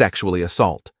boys to sexually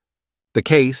assault. The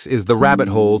case is the rabbit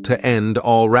hole to end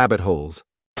all rabbit holes.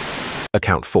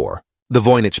 Account 4. The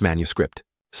Voynich manuscript.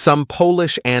 Some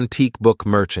Polish antique book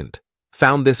merchant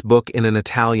found this book in an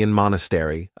Italian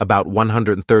monastery about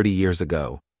 130 years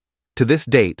ago. To this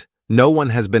date, no one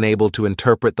has been able to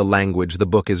interpret the language the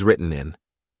book is written in.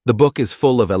 The book is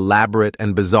full of elaborate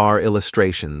and bizarre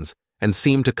illustrations and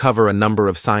seem to cover a number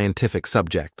of scientific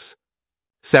subjects.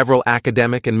 Several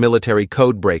academic and military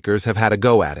code breakers have had a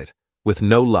go at it, with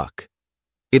no luck.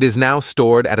 It is now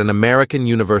stored at an American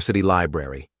university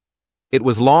library. It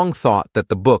was long thought that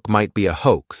the book might be a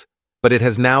hoax, but it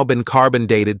has now been carbon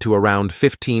dated to around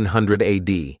 1500 AD,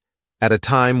 at a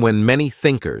time when many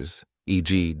thinkers,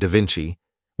 e.g. Da Vinci,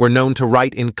 were known to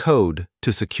write in code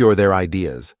to secure their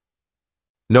ideas.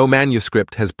 No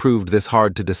manuscript has proved this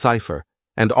hard to decipher,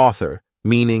 and author,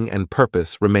 meaning, and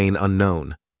purpose remain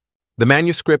unknown. The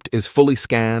manuscript is fully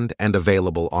scanned and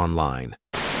available online.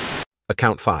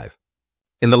 Account 5.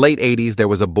 In the late 80s, there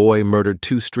was a boy murdered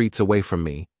 2 streets away from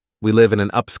me. We live in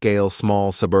an upscale,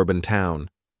 small suburban town.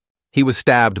 He was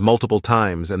stabbed multiple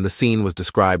times, and the scene was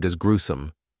described as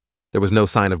gruesome. There was no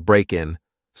sign of break-in,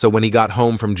 so when he got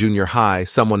home from junior high,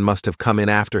 someone must have come in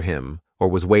after him or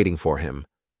was waiting for him.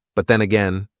 But then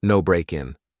again, no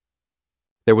break-in.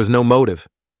 There was no motive.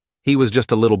 He was just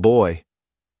a little boy.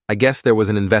 I guess there was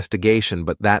an investigation,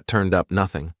 but that turned up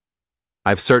nothing.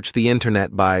 I've searched the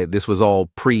internet this was all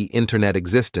pre-internet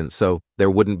existence, so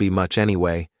there wouldn't be much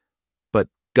anyway. But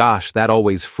gosh, that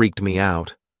always freaked me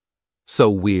out. So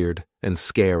weird and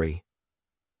scary.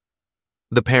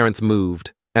 The parents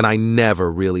moved, and I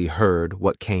never really heard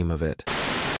what came of it.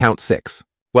 Count 6.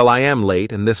 Well, I am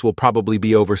late, and this will probably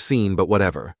be overseen, but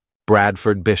whatever.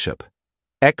 Bradford Bishop.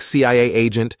 Ex-CIA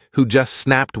agent who just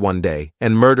snapped one day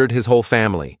and murdered his whole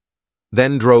family.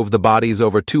 Then drove the bodies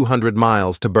over 200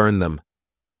 miles to burn them.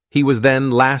 He was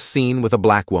then last seen with a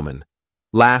black woman.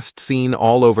 Last seen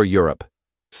all over Europe.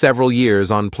 Several years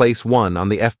on place 1 on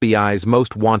the FBI's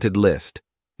most wanted list,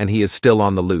 and he is still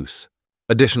on the loose.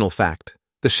 Additional fact.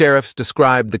 The sheriffs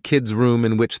described the kids' room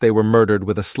in which they were murdered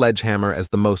with a sledgehammer as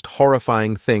the most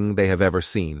horrifying thing they have ever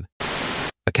seen.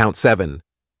 Account 7.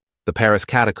 The Paris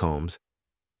catacombs.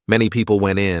 Many people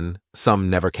went in,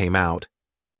 some never came out.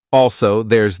 Also,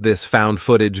 there's this found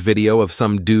footage video of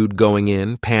some dude going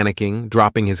in, panicking,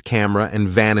 dropping his camera, and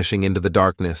vanishing into the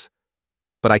darkness.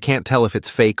 But I can't tell if it's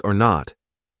fake or not.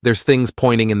 There's things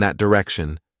pointing in that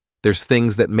direction. There's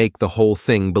things that make the whole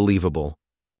thing believable.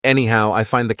 Anyhow, I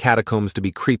find the catacombs to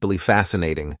be creepily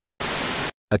fascinating.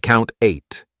 Account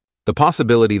 8. The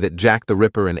possibility that Jack the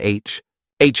Ripper and H.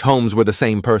 Holmes were the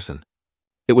same person.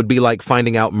 It would be like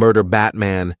finding out Murder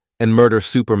Batman and Murder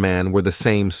Superman were the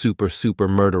same super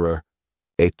murderer.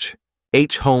 H.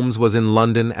 Holmes was in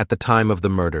London at the time of the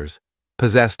murders,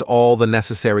 possessed all the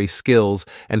necessary skills,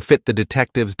 and fit the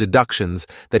detective's deductions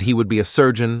that he would be a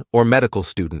surgeon or medical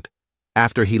student.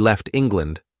 After he left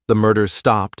England, the murders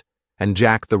stopped, and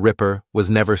Jack the Ripper was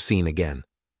never seen again.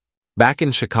 Back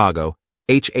in Chicago,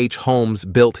 H. Holmes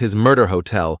built his murder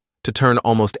hotel to turn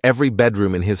almost every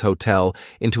bedroom in his hotel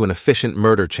into an efficient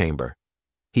murder chamber.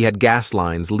 He had gas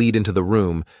lines lead into the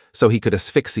room so he could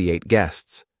asphyxiate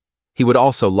guests. He would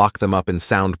also lock them up in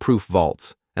soundproof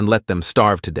vaults and let them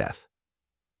starve to death.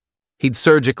 He'd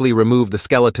surgically remove the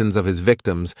skeletons of his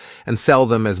victims and sell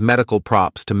them as medical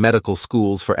props to medical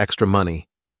schools for extra money.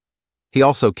 He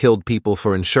also killed people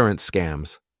for insurance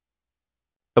scams.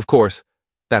 Of course,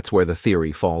 that's where the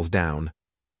theory falls down.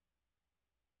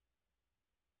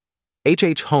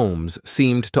 H. Holmes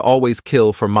seemed to always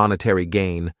kill for monetary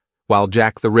gain, while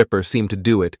Jack the Ripper seemed to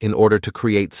do it in order to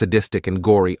create sadistic and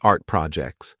gory art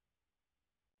projects.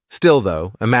 Still,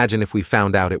 though, imagine if we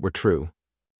found out it were true.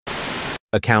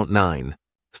 Account 9.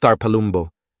 Star Palumbo.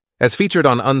 As featured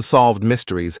on Unsolved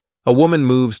Mysteries, a woman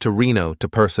moves to Reno to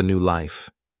purse a new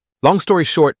life. Long story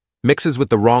short, mixes with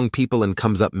the wrong people and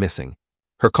comes up missing.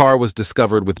 Her car was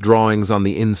discovered with drawings on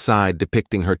the inside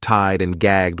depicting her tied and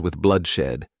gagged with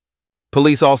bloodshed.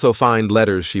 Police also find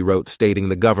letters she wrote stating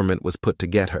the government was put to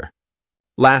get her.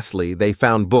 Lastly, they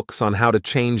found books on how to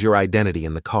change your identity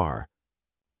in the car.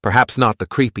 Perhaps not the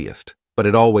creepiest, but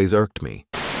it always irked me.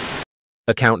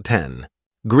 Account 10.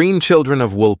 Green Children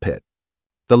of Woolpit.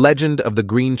 The legend of the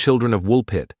Green Children of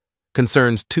Woolpit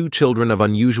concerns 2 children of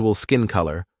unusual skin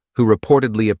color who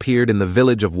reportedly appeared in the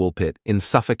village of Woolpit in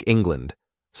Suffolk, England,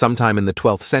 sometime in the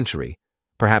 12th century,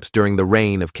 perhaps during the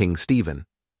reign of King Stephen.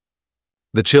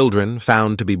 The children,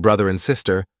 found to be brother and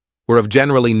sister, were of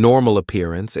generally normal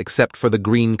appearance except for the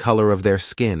green color of their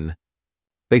skin.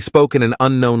 They spoke in an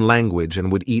unknown language and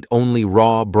would eat only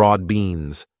raw, broad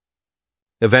beans.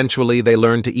 Eventually, they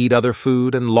learned to eat other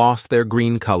food and lost their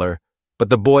green color, but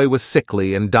the boy was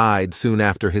sickly and died soon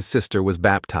after his sister was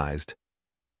baptized.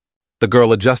 The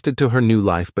girl adjusted to her new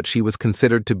life, but she was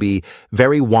considered to be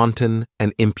very wanton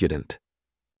and impudent.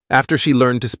 After she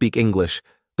learned to speak English,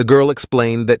 the girl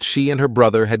explained that she and her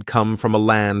brother had come from a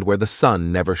land where the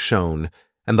sun never shone,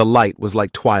 and the light was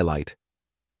like twilight.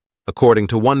 According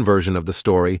to one version of the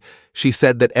story, she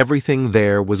said that everything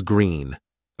there was green.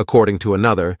 According to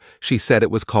another, she said it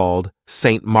was called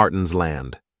St. Martin's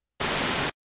Land.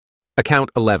 Account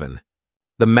 11.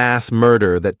 The mass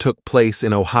murder that took place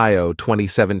in Ohio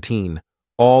 2017,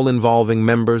 all involving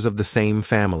members of the same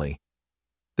family.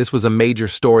 This was a major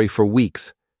story for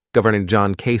weeks. Governor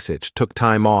John Kasich took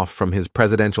time off from his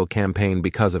presidential campaign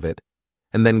because of it,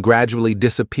 and then gradually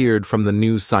disappeared from the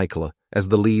news cycle as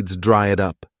the leads dry it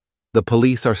up. The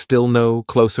police are still no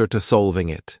closer to solving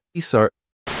it.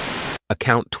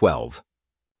 Account 12.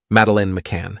 Madeleine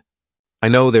McCann. I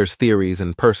know there's theories,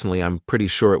 and personally I'm pretty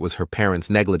sure it was her parents'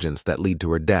 negligence that led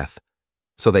to her death,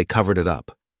 so they covered it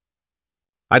up.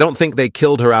 I don't think they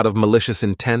killed her out of malicious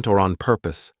intent or on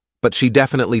purpose, but she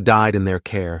definitely died in their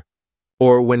care,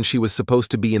 or when she was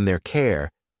supposed to be in their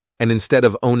care, and instead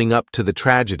of owning up to the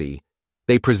tragedy,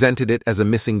 they presented it as a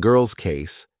missing girls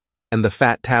case, and the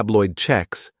fat tabloid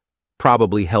checks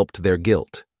probably helped their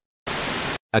guilt.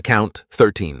 Account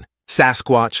 13.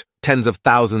 Sasquatch, tens of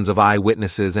thousands of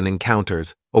eyewitnesses and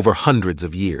encounters over hundreds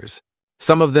of years.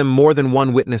 Some of them more than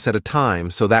one witness at a time,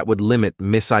 so that would limit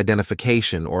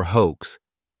misidentification or hoax.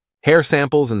 Hair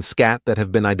samples and scat that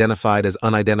have been identified as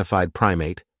unidentified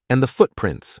primate, and the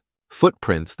footprints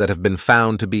that have been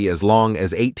found to be as long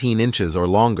as 18 inches or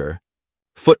longer.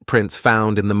 Footprints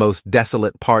found in the most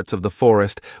desolate parts of the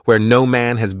forest where no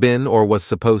man has been or was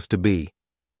supposed to be.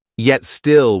 Yet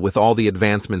still, with all the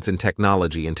advancements in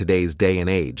technology in today's day and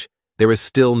age, there is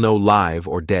still no live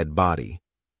or dead body.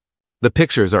 The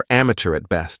pictures are amateur at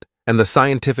best, and the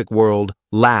scientific world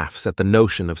laughs at the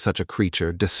notion of such a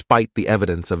creature despite the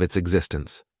evidence of its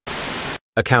existence.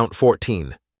 Account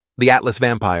 14. The Atlas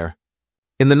Vampire.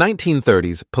 In the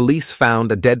 1930s, police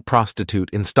found a dead prostitute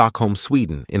in Stockholm,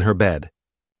 Sweden, in her bed.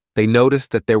 They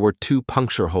noticed that there were 2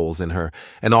 puncture holes in her,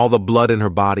 and all the blood in her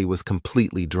body was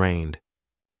completely drained.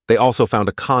 They also found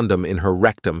a condom in her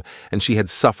rectum, and she had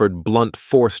suffered blunt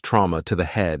force trauma to the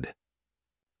head.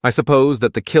 I suppose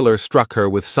that the killer struck her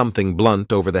with something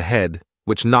blunt over the head,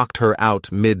 which knocked her out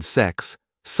mid-sex,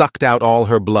 sucked out all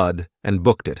her blood, and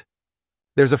booked it.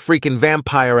 There's a freaking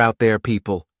vampire out there,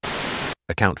 people.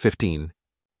 Account 15.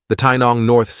 The Tynong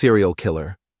North serial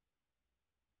killer.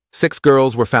 6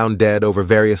 girls were found dead over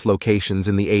various locations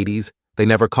in the 80s. They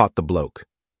never caught the bloke.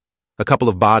 A couple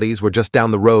of bodies were just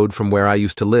down the road from where I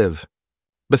used to live.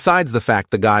 Besides the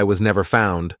fact the guy was never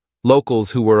found,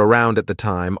 locals who were around at the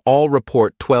time all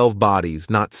report 12 bodies,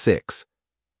 not 6.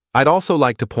 I'd also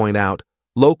like to point out,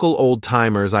 local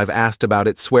old-timers I've asked about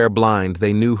it swear blind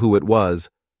they knew who it was,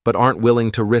 but aren't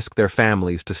willing to risk their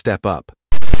families to step up.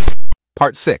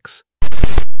 Part 6.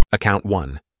 Account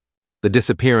 1. The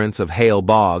disappearance of Hale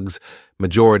Boggs,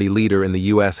 majority leader in the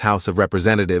U.S. House of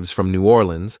Representatives from New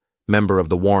Orleans, member of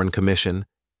the Warren Commission,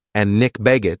 and Nick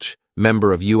Begich,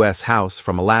 member of U.S. House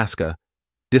from Alaska,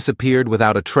 disappeared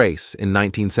without a trace in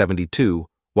 1972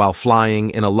 while flying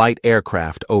in a light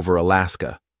aircraft over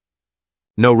Alaska.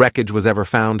 No wreckage was ever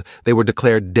found. They were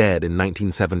declared dead in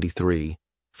 1973.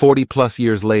 40-plus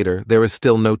years later, there is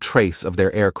still no trace of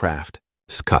their aircraft.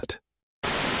 Scut.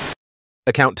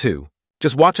 Account 2.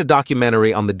 Just watch a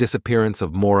documentary on the disappearance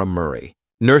of Maura Murray,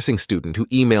 nursing student who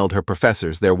emailed her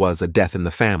professors there was a death in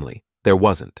the family. There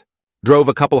wasn't. Drove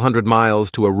a couple hundred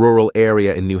miles to a rural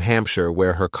area in New Hampshire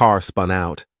where her car spun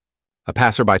out. A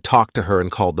passerby talked to her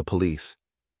and called the police.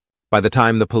 By the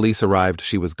time the police arrived,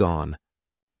 she was gone.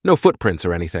 No footprints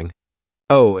or anything.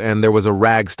 Oh, and there was a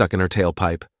rag stuck in her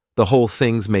tailpipe. The whole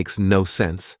thing makes no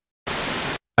sense.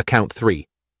 Account 3.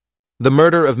 The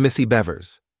murder of Missy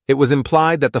Bevers. It was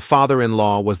implied that the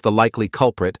father-in-law was the likely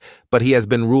culprit, but he has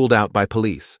been ruled out by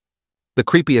police. The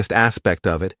creepiest aspect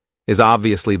of it is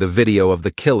obviously the video of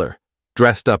the killer,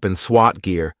 dressed up in SWAT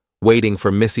gear, waiting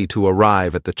for Missy to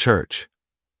arrive at the church.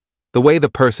 The way the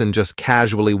person just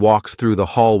casually walks through the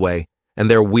hallway and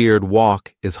their weird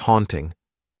walk is haunting.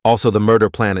 Also, the murder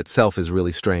plan itself is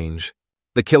really strange.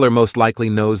 The killer most likely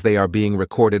knows they are being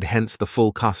recorded, hence the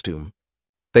full costume.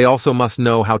 They also must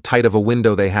know how tight of a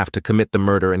window they have to commit the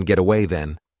murder and get away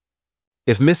then.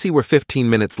 If Missy were 15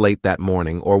 minutes late that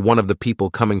morning, or one of the people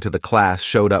coming to the class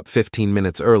showed up 15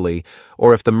 minutes early,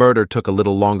 or if the murder took a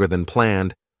little longer than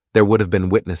planned, there would have been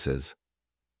witnesses.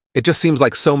 It just seems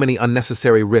like so many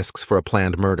unnecessary risks for a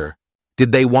planned murder.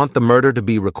 Did they want the murder to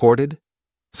be recorded?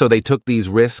 So they took these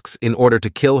risks in order to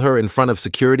kill her in front of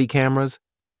security cameras?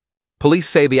 Police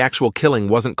say the actual killing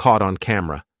wasn't caught on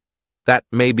camera. That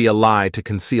may be a lie to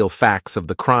conceal facts of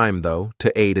the crime, though,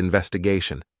 to aid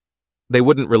investigation. They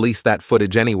wouldn't release that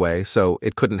footage anyway, so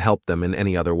it couldn't help them in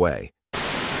any other way.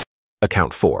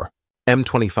 Account 4.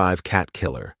 M25 Cat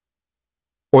Killer.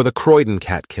 Or the Croydon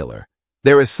Cat Killer.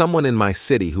 There is someone in my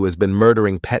city who has been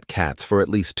murdering pet cats for at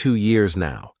least 2 years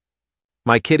now.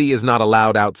 My kitty is not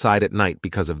allowed outside at night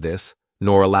because of this,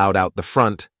 nor allowed out the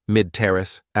front,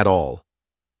 mid-terrace, at all.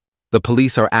 The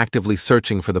police are actively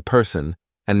searching for the person,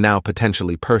 and now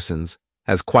potentially persons,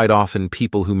 as quite often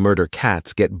people who murder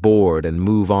cats get bored and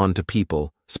move on to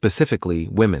people, specifically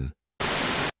women.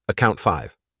 Account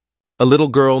 5. A little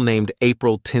girl named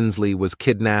April Tinsley was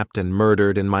kidnapped and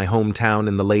murdered in my hometown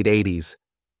in the late 80s.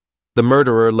 The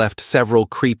murderer left several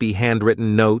creepy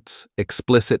handwritten notes,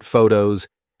 explicit photos,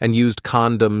 and used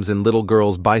condoms in little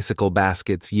girls' bicycle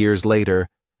baskets years later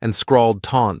and scrawled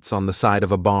taunts on the side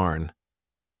of a barn.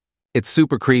 It's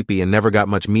super creepy and never got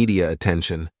much media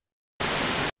attention.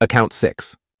 Account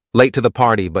 6. Late to the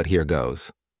party, but here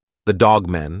goes. The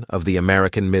Dogmen of the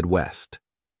American Midwest.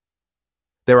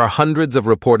 There are hundreds of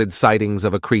reported sightings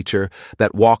of a creature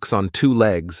that walks on two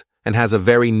legs and has a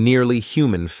very nearly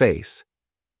human face.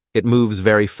 It moves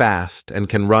very fast and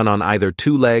can run on either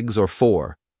two legs or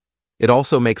four. It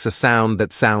also makes a sound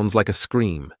that sounds like a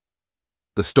scream.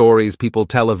 The stories people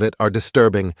tell of it are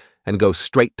disturbing and go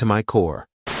straight to my core.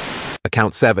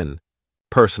 Account 7.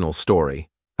 Personal story.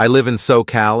 I live in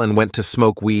SoCal and went to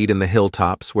smoke weed in the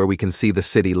hilltops where we can see the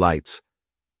city lights.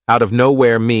 Out of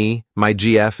nowhere, me, my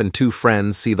GF, and two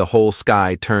friends see the whole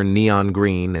sky turn neon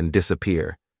green and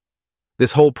disappear.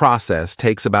 This whole process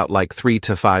takes about like 3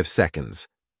 to 5 seconds.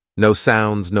 No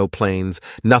sounds, no planes,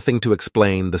 nothing to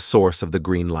explain the source of the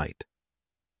green light.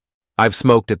 I've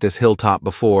smoked at this hilltop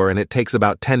before, and it takes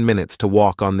about 10 minutes to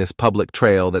walk on this public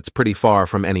trail that's pretty far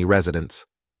from any residence.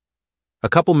 A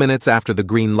couple minutes after the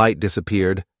green light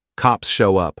disappeared, cops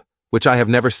show up, which I have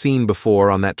never seen before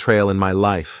on that trail in my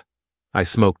life. I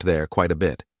smoked there quite a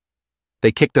bit.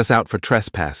 They kicked us out for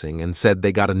trespassing and said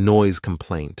they got a noise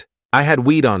complaint. I had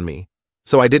weed on me,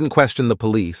 so I didn't question the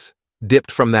police,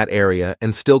 dipped from that area,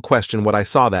 and still question what I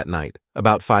saw that night,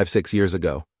 about 5-6 years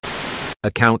ago.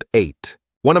 Account 8.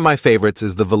 One of my favorites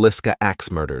is the Villisca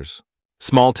Axe murders.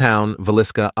 Small town,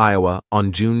 Villisca, Iowa,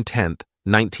 on June 10th,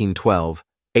 1912,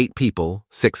 8 people,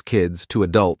 6 kids, 2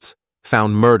 adults,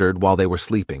 found murdered while they were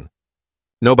sleeping.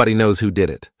 Nobody knows who did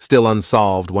it, still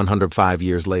unsolved 105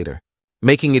 years later.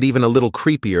 Making it even a little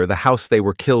creepier, the house they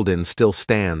were killed in still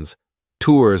stands.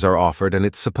 Tours are offered and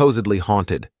it's supposedly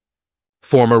haunted.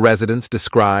 Former residents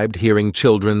described hearing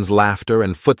children's laughter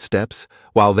and footsteps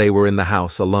while they were in the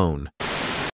house alone.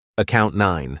 Account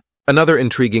 9. Another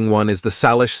intriguing one is the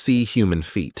Salish Sea human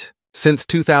feet. Since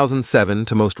 2007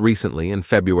 to most recently in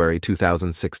February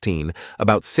 2016,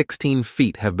 about 16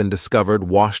 feet have been discovered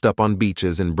washed up on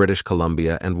beaches in British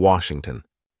Columbia and Washington.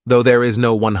 Though there is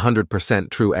no 100%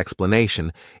 true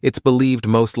explanation, it's believed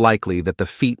most likely that the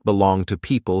feet belong to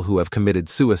people who have committed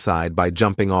suicide by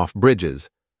jumping off bridges.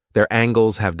 Their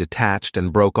angles have detached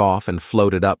and broke off and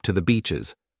floated up to the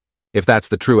beaches. If that's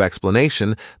the true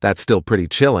explanation, that's still pretty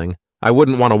chilling. I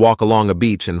wouldn't want to walk along a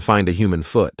beach and find a human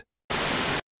foot.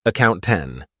 Account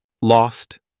 10.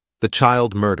 Lost, the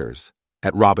child murders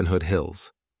at Robin Hood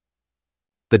Hills.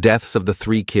 The deaths of the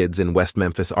 3 kids in West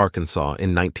Memphis, Arkansas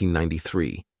in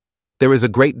 1993. There is a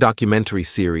great documentary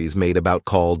series made about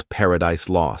called Paradise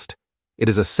Lost. It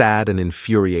is a sad and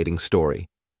infuriating story.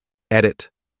 Edit.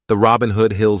 The Robin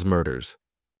Hood Hills murders.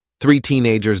 3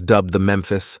 teenagers dubbed the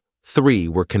Memphis, 3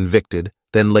 were convicted,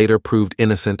 then later proved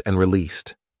innocent and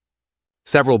released.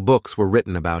 Several books were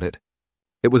written about it.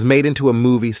 It was made into a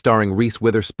movie starring Reese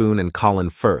Witherspoon and Colin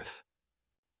Firth.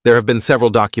 There have been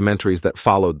several documentaries that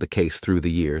followed the case through the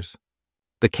years.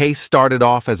 The case started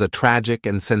off as a tragic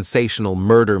and sensational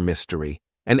murder mystery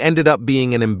and ended up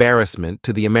being an embarrassment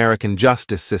to the American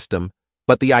justice system,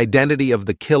 but the identity of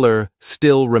the killer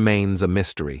still remains a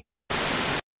mystery.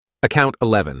 Account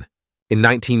 11. In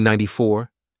 1994,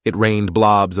 it rained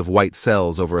blobs of white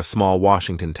cells over a small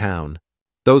Washington town.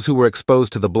 Those who were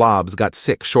exposed to the blobs got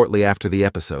sick shortly after the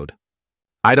episode.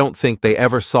 I don't think they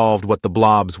ever solved what the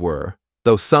blobs were,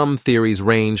 though some theories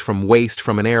range from waste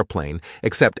from an airplane,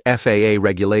 except FAA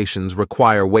regulations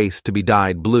require waste to be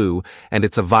dyed blue and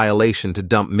it's a violation to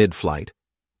dump mid-flight,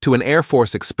 to an Air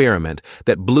Force experiment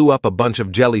that blew up a bunch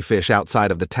of jellyfish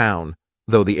outside of the town,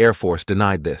 though the Air Force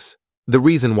denied this. The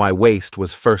reason why waste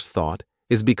was first thought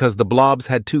is because the blobs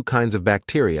had 2 kinds of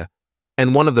bacteria,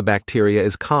 and one of the bacteria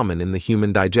is common in the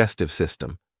human digestive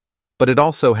system. But it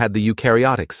also had the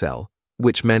eukaryotic cell,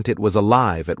 which meant it was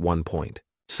alive at one point.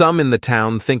 Some in the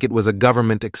town think it was a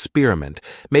government experiment,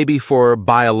 maybe for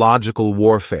biological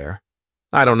warfare.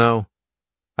 I don't know.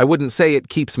 I wouldn't say it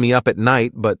keeps me up at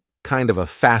night, but kind of a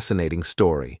fascinating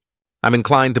story. I'm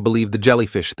inclined to believe the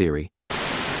jellyfish theory.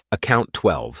 Account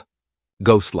 12.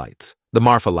 Ghost lights, the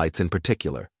Marfa lights in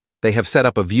particular. They have set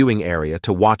up a viewing area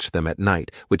to watch them at night,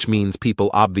 which means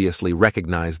people obviously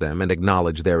recognize them and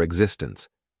acknowledge their existence.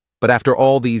 But after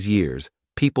all these years,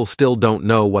 people still don't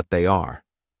know what they are.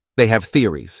 They have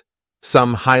theories,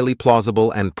 some highly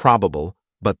plausible and probable,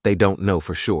 but they don't know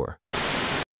for sure.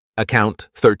 Account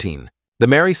 13. The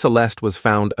Mary Celeste was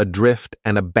found adrift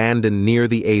and abandoned near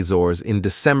the Azores in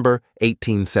December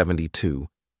 1872.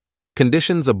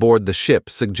 Conditions aboard the ship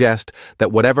suggest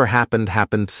that whatever happened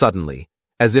happened suddenly,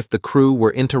 as if the crew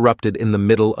were interrupted in the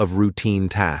middle of routine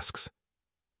tasks.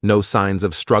 No signs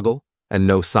of struggle and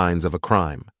no signs of a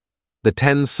crime. The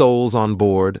 10 souls on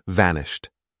board vanished,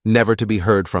 never to be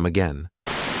heard from again.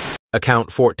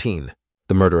 Account 14.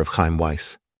 The murder of Chaim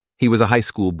Weiss. He was a high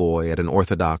school boy at an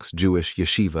Orthodox Jewish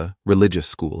yeshiva, religious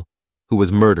school, who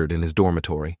was murdered in his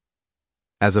dormitory.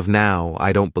 As of now,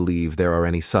 I don't believe there are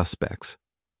any suspects.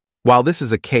 While this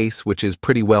is a case which is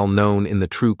pretty well known in the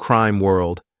true crime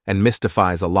world and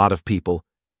mystifies a lot of people,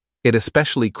 it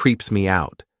especially creeps me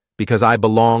out because I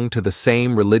belong to the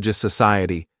same religious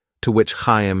society to which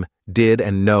Chaim did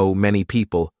and know many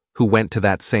people who went to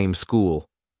that same school.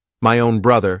 My own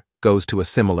brother goes to a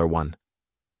similar one.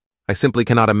 I simply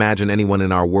cannot imagine anyone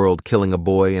in our world killing a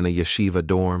boy in a yeshiva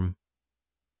dorm.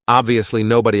 Obviously,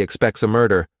 nobody expects a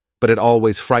murder, but it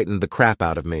always frightened the crap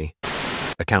out of me.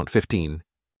 Account 15.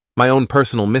 My own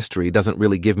personal mystery doesn't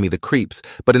really give me the creeps,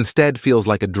 but instead feels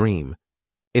like a dream.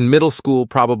 In middle school,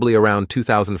 probably around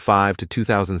 2005 to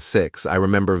 2006, I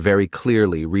remember very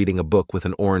clearly reading a book with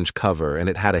an orange cover, and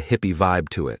it had a hippie vibe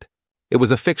to it. It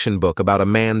was a fiction book about a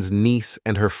man's niece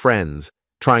and her friends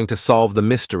trying to solve the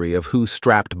mystery of who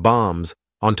strapped bombs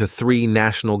onto 3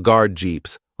 National Guard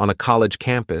jeeps on a college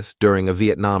campus during a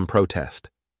Vietnam protest.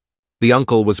 The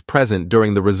uncle was present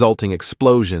during the resulting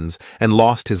explosions and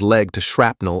lost his leg to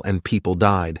shrapnel, and people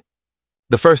died.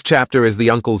 The first chapter is the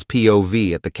uncle's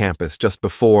POV at the campus just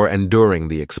before and during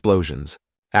the explosions.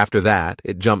 After that,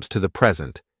 it jumps to the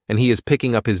present, and he is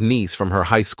picking up his niece from her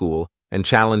high school and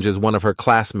challenges one of her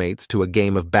classmates to a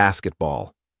game of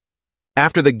basketball.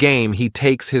 After the game, he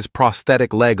takes his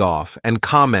prosthetic leg off and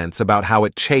comments about how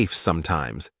it chafes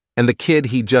sometimes, and the kid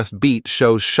he just beat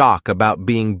shows shock about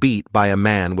being beat by a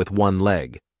man with one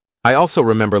leg. I also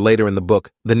remember later in the book,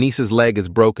 the niece's leg is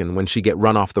broken when she gets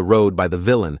run off the road by the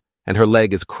villain, and her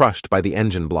leg is crushed by the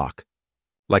engine block.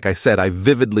 Like I said, I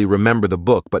vividly remember the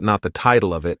book but not the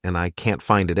title of it, and I can't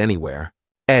find it anywhere.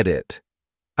 Edit.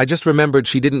 I just remembered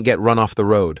she didn't get run off the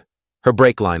road. Her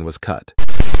brake line was cut.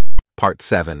 Part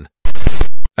 7.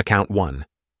 Account 1.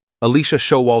 Alicia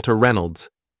Showalter Reynolds.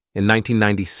 In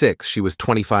 1996, she was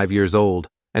 25 years old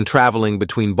and traveling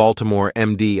between Baltimore,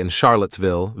 MD, and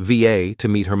Charlottesville, VA, to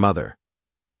meet her mother.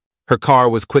 Her car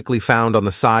was quickly found on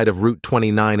the side of Route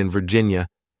 29 in Virginia,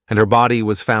 and her body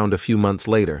was found a few months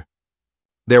later.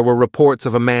 There were reports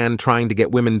of a man trying to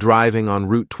get women driving on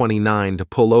Route 29 to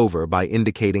pull over by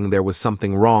indicating there was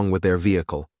something wrong with their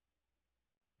vehicle.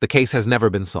 The case has never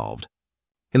been solved.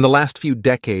 In the last few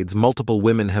decades, multiple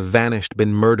women have vanished,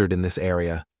 been murdered in this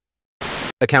area.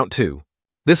 Account 2.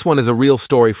 This one is a real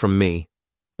story from me.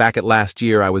 Back at last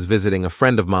year, I was visiting a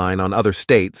friend of mine on other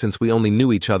states since we only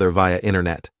knew each other via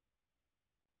internet.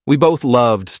 We both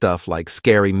loved stuff like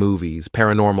scary movies,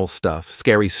 paranormal stuff,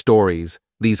 scary stories,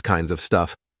 these kinds of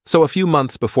stuff. So a few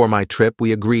months before my trip,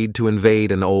 we agreed to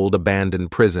invade an old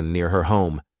abandoned prison near her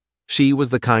home. She was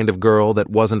the kind of girl that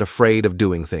wasn't afraid of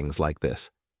doing things like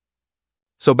this.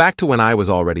 So back to when I was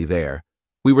already there.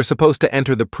 We were supposed to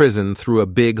enter the prison through a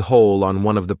big hole on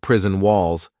one of the prison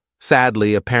walls.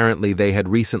 Sadly, apparently they had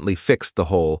recently fixed the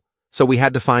hole, so we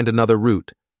had to find another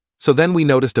route. So then we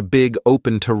noticed a big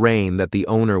open terrain that the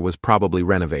owner was probably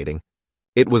renovating.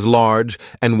 It was large,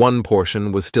 and one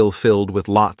portion was still filled with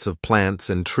lots of plants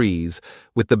and trees,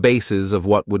 with the bases of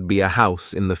what would be a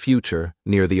house in the future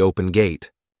near the open gate.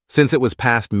 Since it was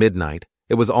past midnight,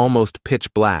 it was almost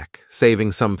pitch black,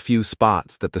 saving some few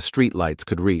spots that the streetlights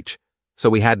could reach, so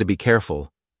we had to be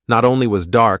careful. Not only was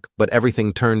dark, but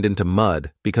everything turned into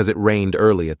mud because it rained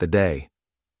early at the day.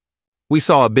 We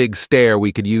saw a big stair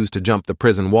we could use to jump the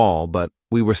prison wall, but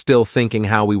we were still thinking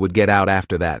how we would get out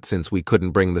after that since we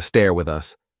couldn't bring the stair with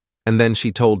us. And then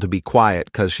she told to be quiet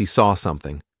because she saw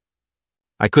something.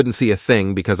 I couldn't see a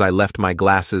thing because I left my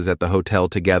glasses at the hotel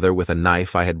together with a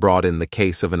knife I had brought in the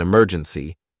case of an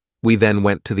emergency. We then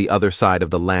went to the other side of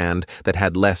the land that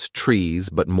had less trees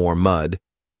but more mud.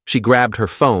 She grabbed her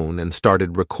phone and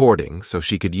started recording so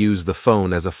she could use the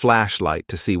phone as a flashlight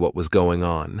to see what was going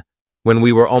on. When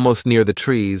we were almost near the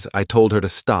trees, I told her to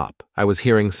stop. I was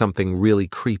hearing something really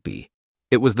creepy.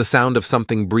 It was the sound of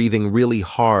something breathing really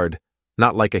hard,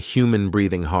 not like a human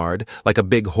breathing hard, like a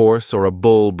big horse or a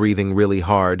bull breathing really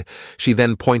hard. She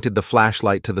then pointed the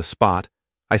flashlight to the spot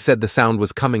I said the sound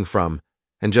was coming from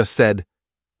and just said,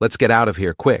 "Let's get out of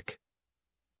here, quick."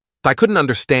 I couldn't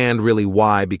understand really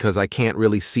why because I can't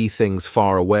really see things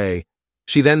far away.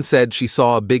 She then said she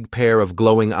saw a big pair of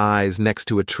glowing eyes next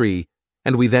to a tree,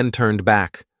 and we then turned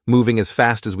back, moving as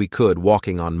fast as we could,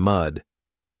 walking on mud.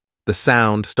 The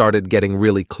sound started getting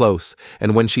really close,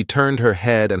 and when she turned her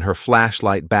head and her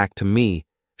flashlight back to me,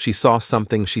 she saw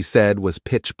something she said was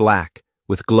pitch black,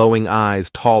 with glowing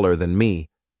eyes taller than me.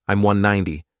 I'm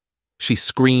 190. She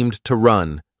screamed to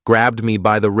run, grabbed me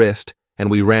by the wrist, and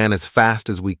we ran as fast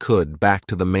as we could back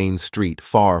to the main street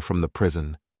far from the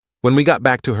prison. When we got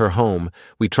back to her home,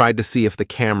 we tried to see if the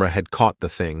camera had caught the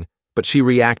thing, but she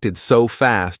reacted so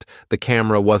fast the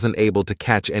camera wasn't able to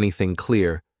catch anything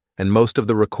clear, and most of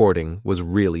the recording was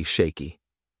really shaky.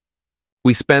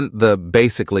 We spent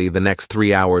basically the next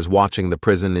 3 hours watching the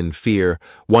prison in fear,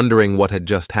 wondering what had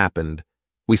just happened.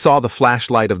 We saw the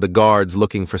flashlight of the guards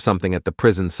looking for something at the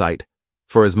prison site.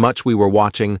 For as much we were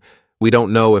watching, we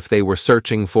don't know if they were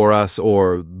searching for us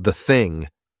or the thing.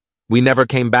 We never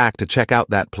came back to check out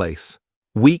that place.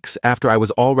 Weeks after I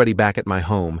was already back at my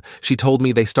home, she told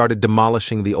me they started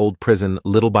demolishing the old prison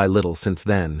little by little since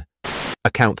then.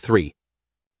 Account 3.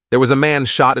 There was a man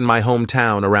shot in my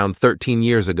hometown around 13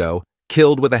 years ago,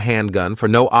 killed with a handgun for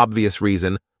no obvious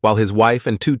reason, while his wife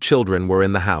and 2 children were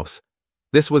in the house.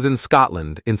 This was in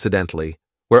Scotland, incidentally,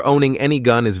 where owning any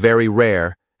gun is very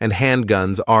rare and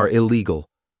handguns are illegal.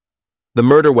 The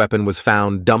murder weapon was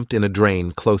found dumped in a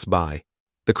drain close by.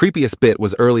 The creepiest bit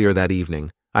was earlier that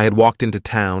evening. I had walked into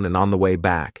town and on the way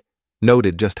back,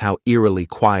 noted just how eerily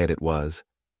quiet it was.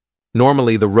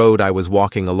 Normally the road I was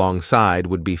walking alongside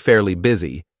would be fairly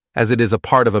busy, as it is a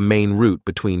part of a main route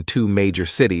between 2 major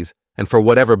cities, and for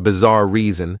whatever bizarre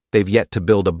reason, they've yet to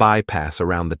build a bypass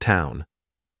around the town.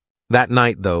 That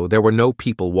night, though, there were no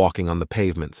people walking on the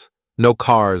pavements, no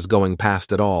cars going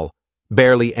past at all,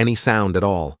 barely any sound at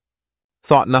all.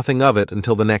 Thought nothing of it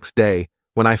until the next day,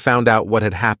 when I found out what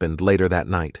had happened later that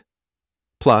night.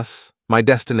 Plus, my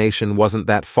destination wasn't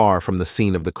that far from the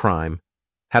scene of the crime.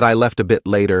 Had I left a bit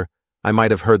later, I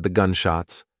might have heard the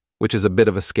gunshots, which is a bit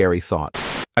of a scary thought.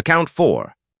 Account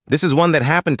 4. This is one that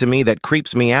happened to me that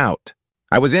creeps me out.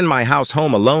 I was in my house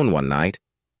home alone one night.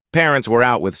 Parents were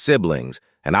out with siblings,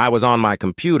 and I was on my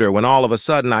computer when all of a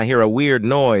sudden I hear a weird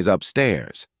noise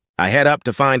upstairs. I head up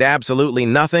to find absolutely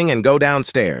nothing and go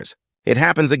downstairs. It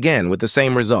happens again with the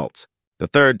same results. The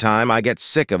third time I get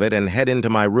sick of it and head into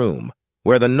my room,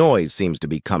 where the noise seems to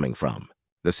be coming from.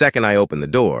 The second I open the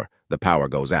door, the power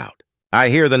goes out. I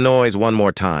hear the noise one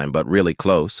more time, but really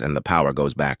close, and the power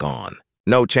goes back on.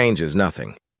 No changes,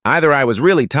 nothing. Either I was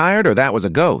really tired or that was a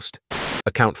ghost.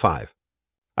 Account 5.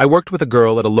 I worked with a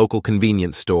girl at a local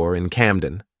convenience store in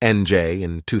Camden, NJ,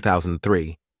 in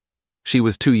 2003. She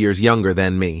was 2 years younger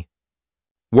than me.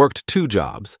 Worked 2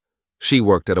 jobs. She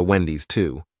worked at a Wendy's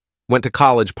too. Went to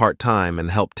college part-time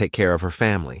and helped take care of her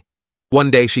family. One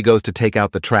day she goes to take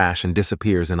out the trash and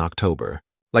disappears in October.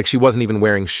 Like she wasn't even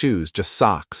wearing shoes, just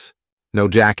socks. No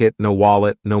jacket, no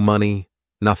wallet, no money,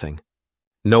 nothing.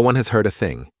 No one has heard a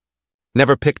thing.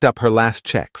 Never picked up her last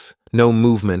checks, no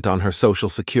movement on her social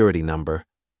security number.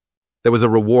 There was a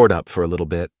reward up for a little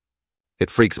bit. It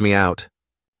freaks me out.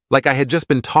 Like I had just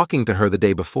been talking to her the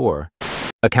day before.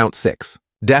 Account 6.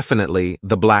 Definitely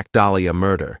the Black Dahlia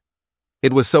murder.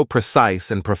 It was so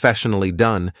precise and professionally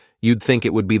done, you'd think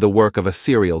it would be the work of a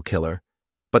serial killer.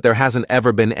 But there hasn't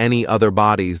ever been any other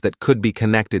bodies that could be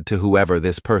connected to whoever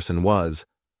this person was.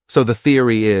 So the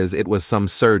theory is it was some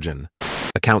surgeon.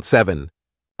 Account 7.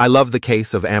 I love the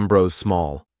case of Ambrose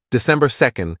Small. December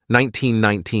 2nd,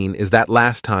 1919 is that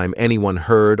last time anyone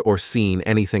heard or seen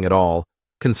anything at all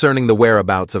concerning the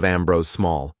whereabouts of Ambrose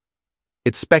Small.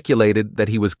 It's speculated that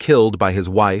he was killed by his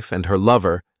wife and her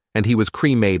lover, and he was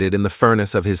cremated in the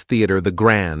furnace of his theatre The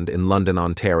Grand in London,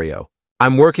 Ontario.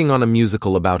 I'm working on a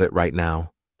musical about it right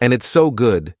now, and it's so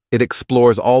good, it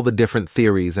explores all the different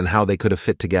theories and how they could have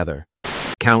fit together.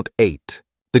 Count 8.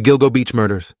 The Gilgo Beach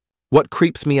murders. What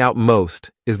creeps me out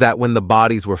most is that when the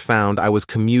bodies were found, I was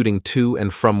commuting to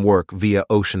and from work via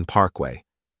Ocean Parkway.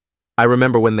 I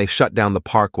remember when they shut down the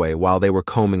parkway while they were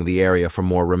combing the area for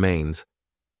more remains.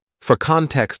 For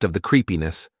context of the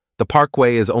creepiness, the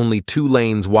parkway is only 2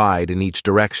 lanes wide in each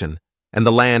direction, and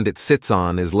the land it sits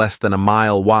on is less than a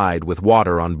mile wide with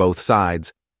water on both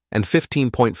sides, and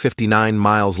 15.59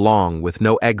 miles long with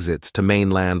no exits to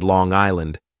mainland Long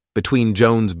Island, between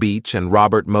Jones Beach and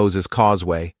Robert Moses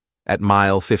Causeway, at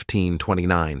mile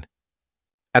 1529.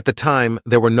 At the time,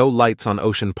 there were no lights on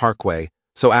Ocean Parkway,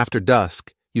 so after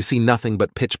dusk, you see nothing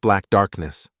but pitch-black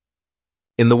darkness.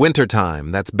 In the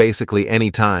wintertime, that's basically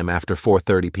any time after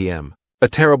 4:30 p.m. A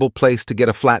terrible place to get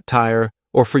a flat tire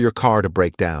or for your car to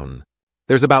break down.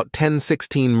 There's about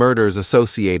 10-16 murders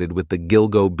associated with the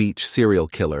Gilgo Beach serial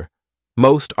killer.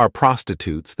 Most are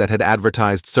prostitutes that had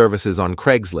advertised services on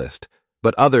Craigslist,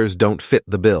 but others don't fit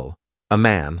the bill. A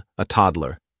man, a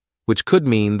toddler. which could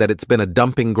mean that it's been a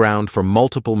dumping ground for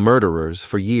multiple murderers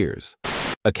for years.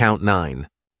 Account 9.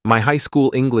 My high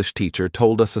school English teacher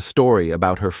told us a story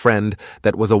about her friend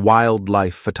that was a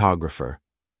wildlife photographer.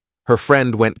 Her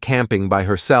friend went camping by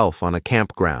herself on a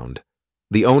campground.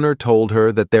 The owner told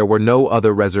her that there were no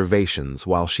other reservations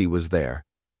while she was there.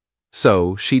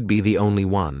 So she'd be the only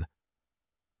one.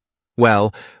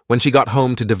 Well, when she got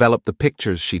home to develop the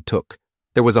pictures she took,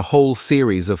 there was a whole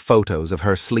series of photos of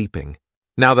her sleeping.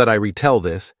 Now that I retell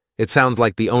this, it sounds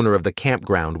like the owner of the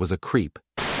campground was a creep.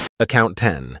 Account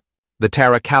 10. The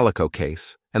Tara Calico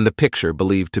case, and the picture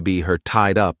believed to be her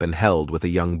tied up and held with a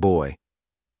young boy.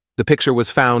 The picture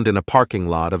was found in a parking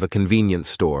lot of a convenience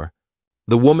store.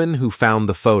 The woman who found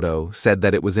the photo said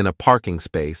that it was in a parking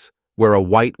space where a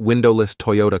white windowless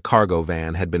Toyota cargo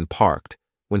van had been parked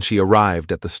when she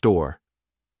arrived at the store.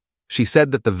 She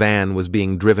said that the van was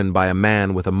being driven by a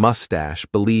man with a mustache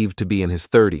believed to be in his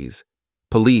 30s.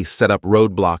 Police set up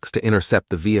roadblocks to intercept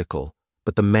the vehicle,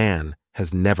 but the man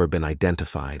has never been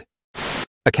identified.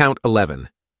 Account 11.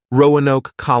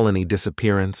 Roanoke Colony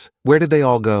disappearance. Where did they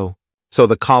all go? So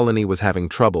the colony was having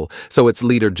trouble, so its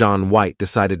leader John White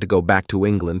decided to go back to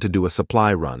England to do a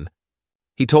supply run.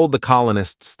 He told the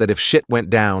colonists that if shit went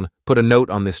down, put a note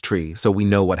on this tree so we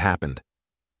know what happened.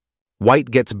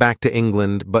 White gets back to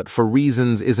England, but for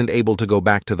reasons isn't able to go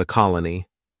back to the colony.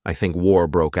 I think war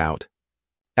broke out.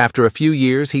 After a few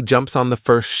years, he jumps on the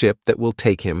first ship that will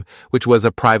take him, which was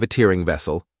a privateering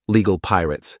vessel, Legal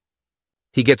Pirates.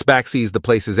 He gets back, sees the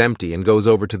place is empty, and goes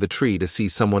over to the tree to see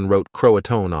someone wrote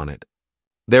Croatoan on it.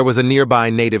 There was a nearby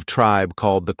native tribe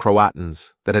called the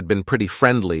Croatans that had been pretty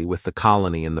friendly with the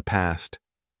colony in the past.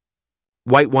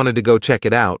 White wanted to go check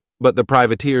it out, but the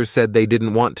privateers said they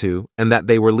didn't want to and that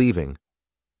they were leaving.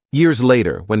 Years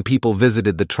later, when people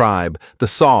visited the tribe, they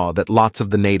saw that lots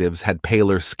of the natives had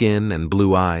paler skin and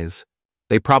blue eyes.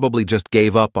 They probably just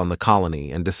gave up on the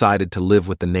colony and decided to live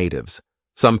with the natives.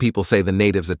 Some people say the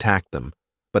natives attacked them,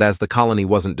 but as the colony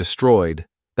wasn't destroyed,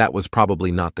 that was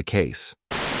probably not the case.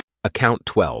 Account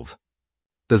 12.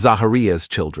 The Zacharias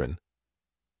children.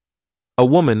 A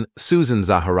woman, Susan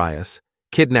Zacharias,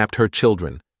 kidnapped her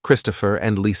children, Christopher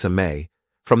and Lisa May,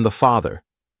 from the father,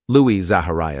 Louis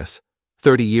Zacharias,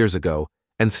 30 years ago,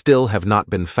 and still have not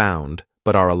been found,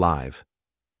 but are alive.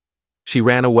 She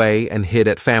ran away and hid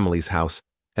at family's house,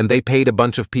 and they paid a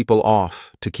bunch of people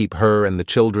off to keep her and the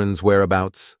children's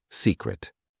whereabouts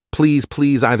secret.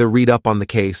 Please either read up on the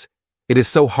case. It is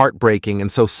so heartbreaking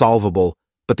and so solvable,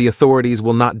 but the authorities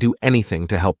will not do anything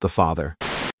to help the father.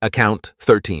 Account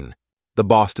 13. The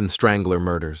Boston Strangler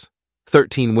murders.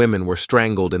 13 women were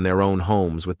strangled in their own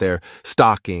homes with their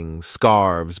stockings,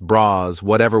 scarves, bras,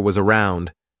 whatever was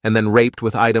around, and then raped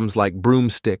with items like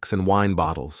broomsticks and wine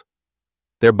bottles.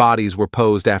 Their bodies were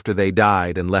posed after they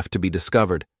died and left to be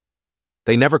discovered.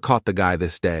 They never caught the guy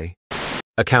this day.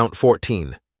 Account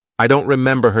 14. I don't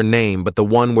remember her name, but the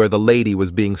one where the lady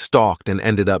was being stalked and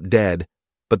ended up dead,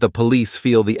 but the police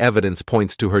feel the evidence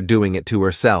points to her doing it to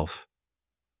herself.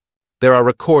 There are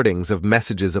recordings of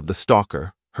messages of the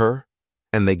stalker, her,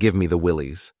 and they give me the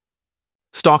willies.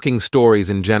 Stalking stories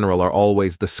in general are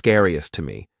always the scariest to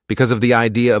me, because of the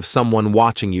idea of someone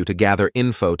watching you to gather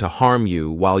info to harm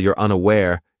you while you're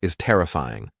unaware is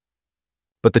terrifying.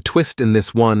 But the twist in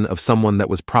this one of someone that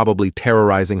was probably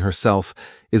terrorizing herself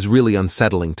is really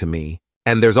unsettling to me.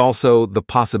 And there's also the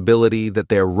possibility that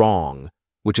they're wrong,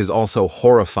 which is also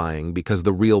horrifying because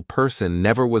the real person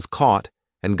never was caught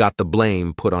and got the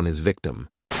blame put on his victim.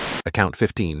 Account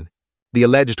 15. The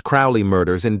alleged Crowley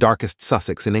murders in Darkest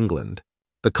Sussex in England.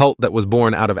 The cult that was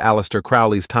born out of Aleister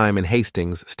Crowley's time in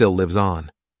Hastings still lives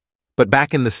on. But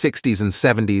back in the 60s and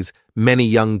 70s, many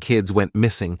young kids went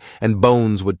missing, and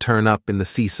bones would turn up in the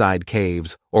seaside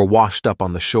caves or washed up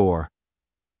on the shore.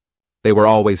 They were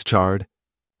always charred.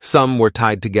 Some were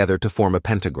tied together to form a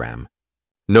pentagram.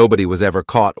 Nobody was ever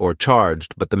caught or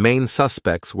charged, but the main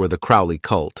suspects were the Crowley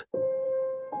cult.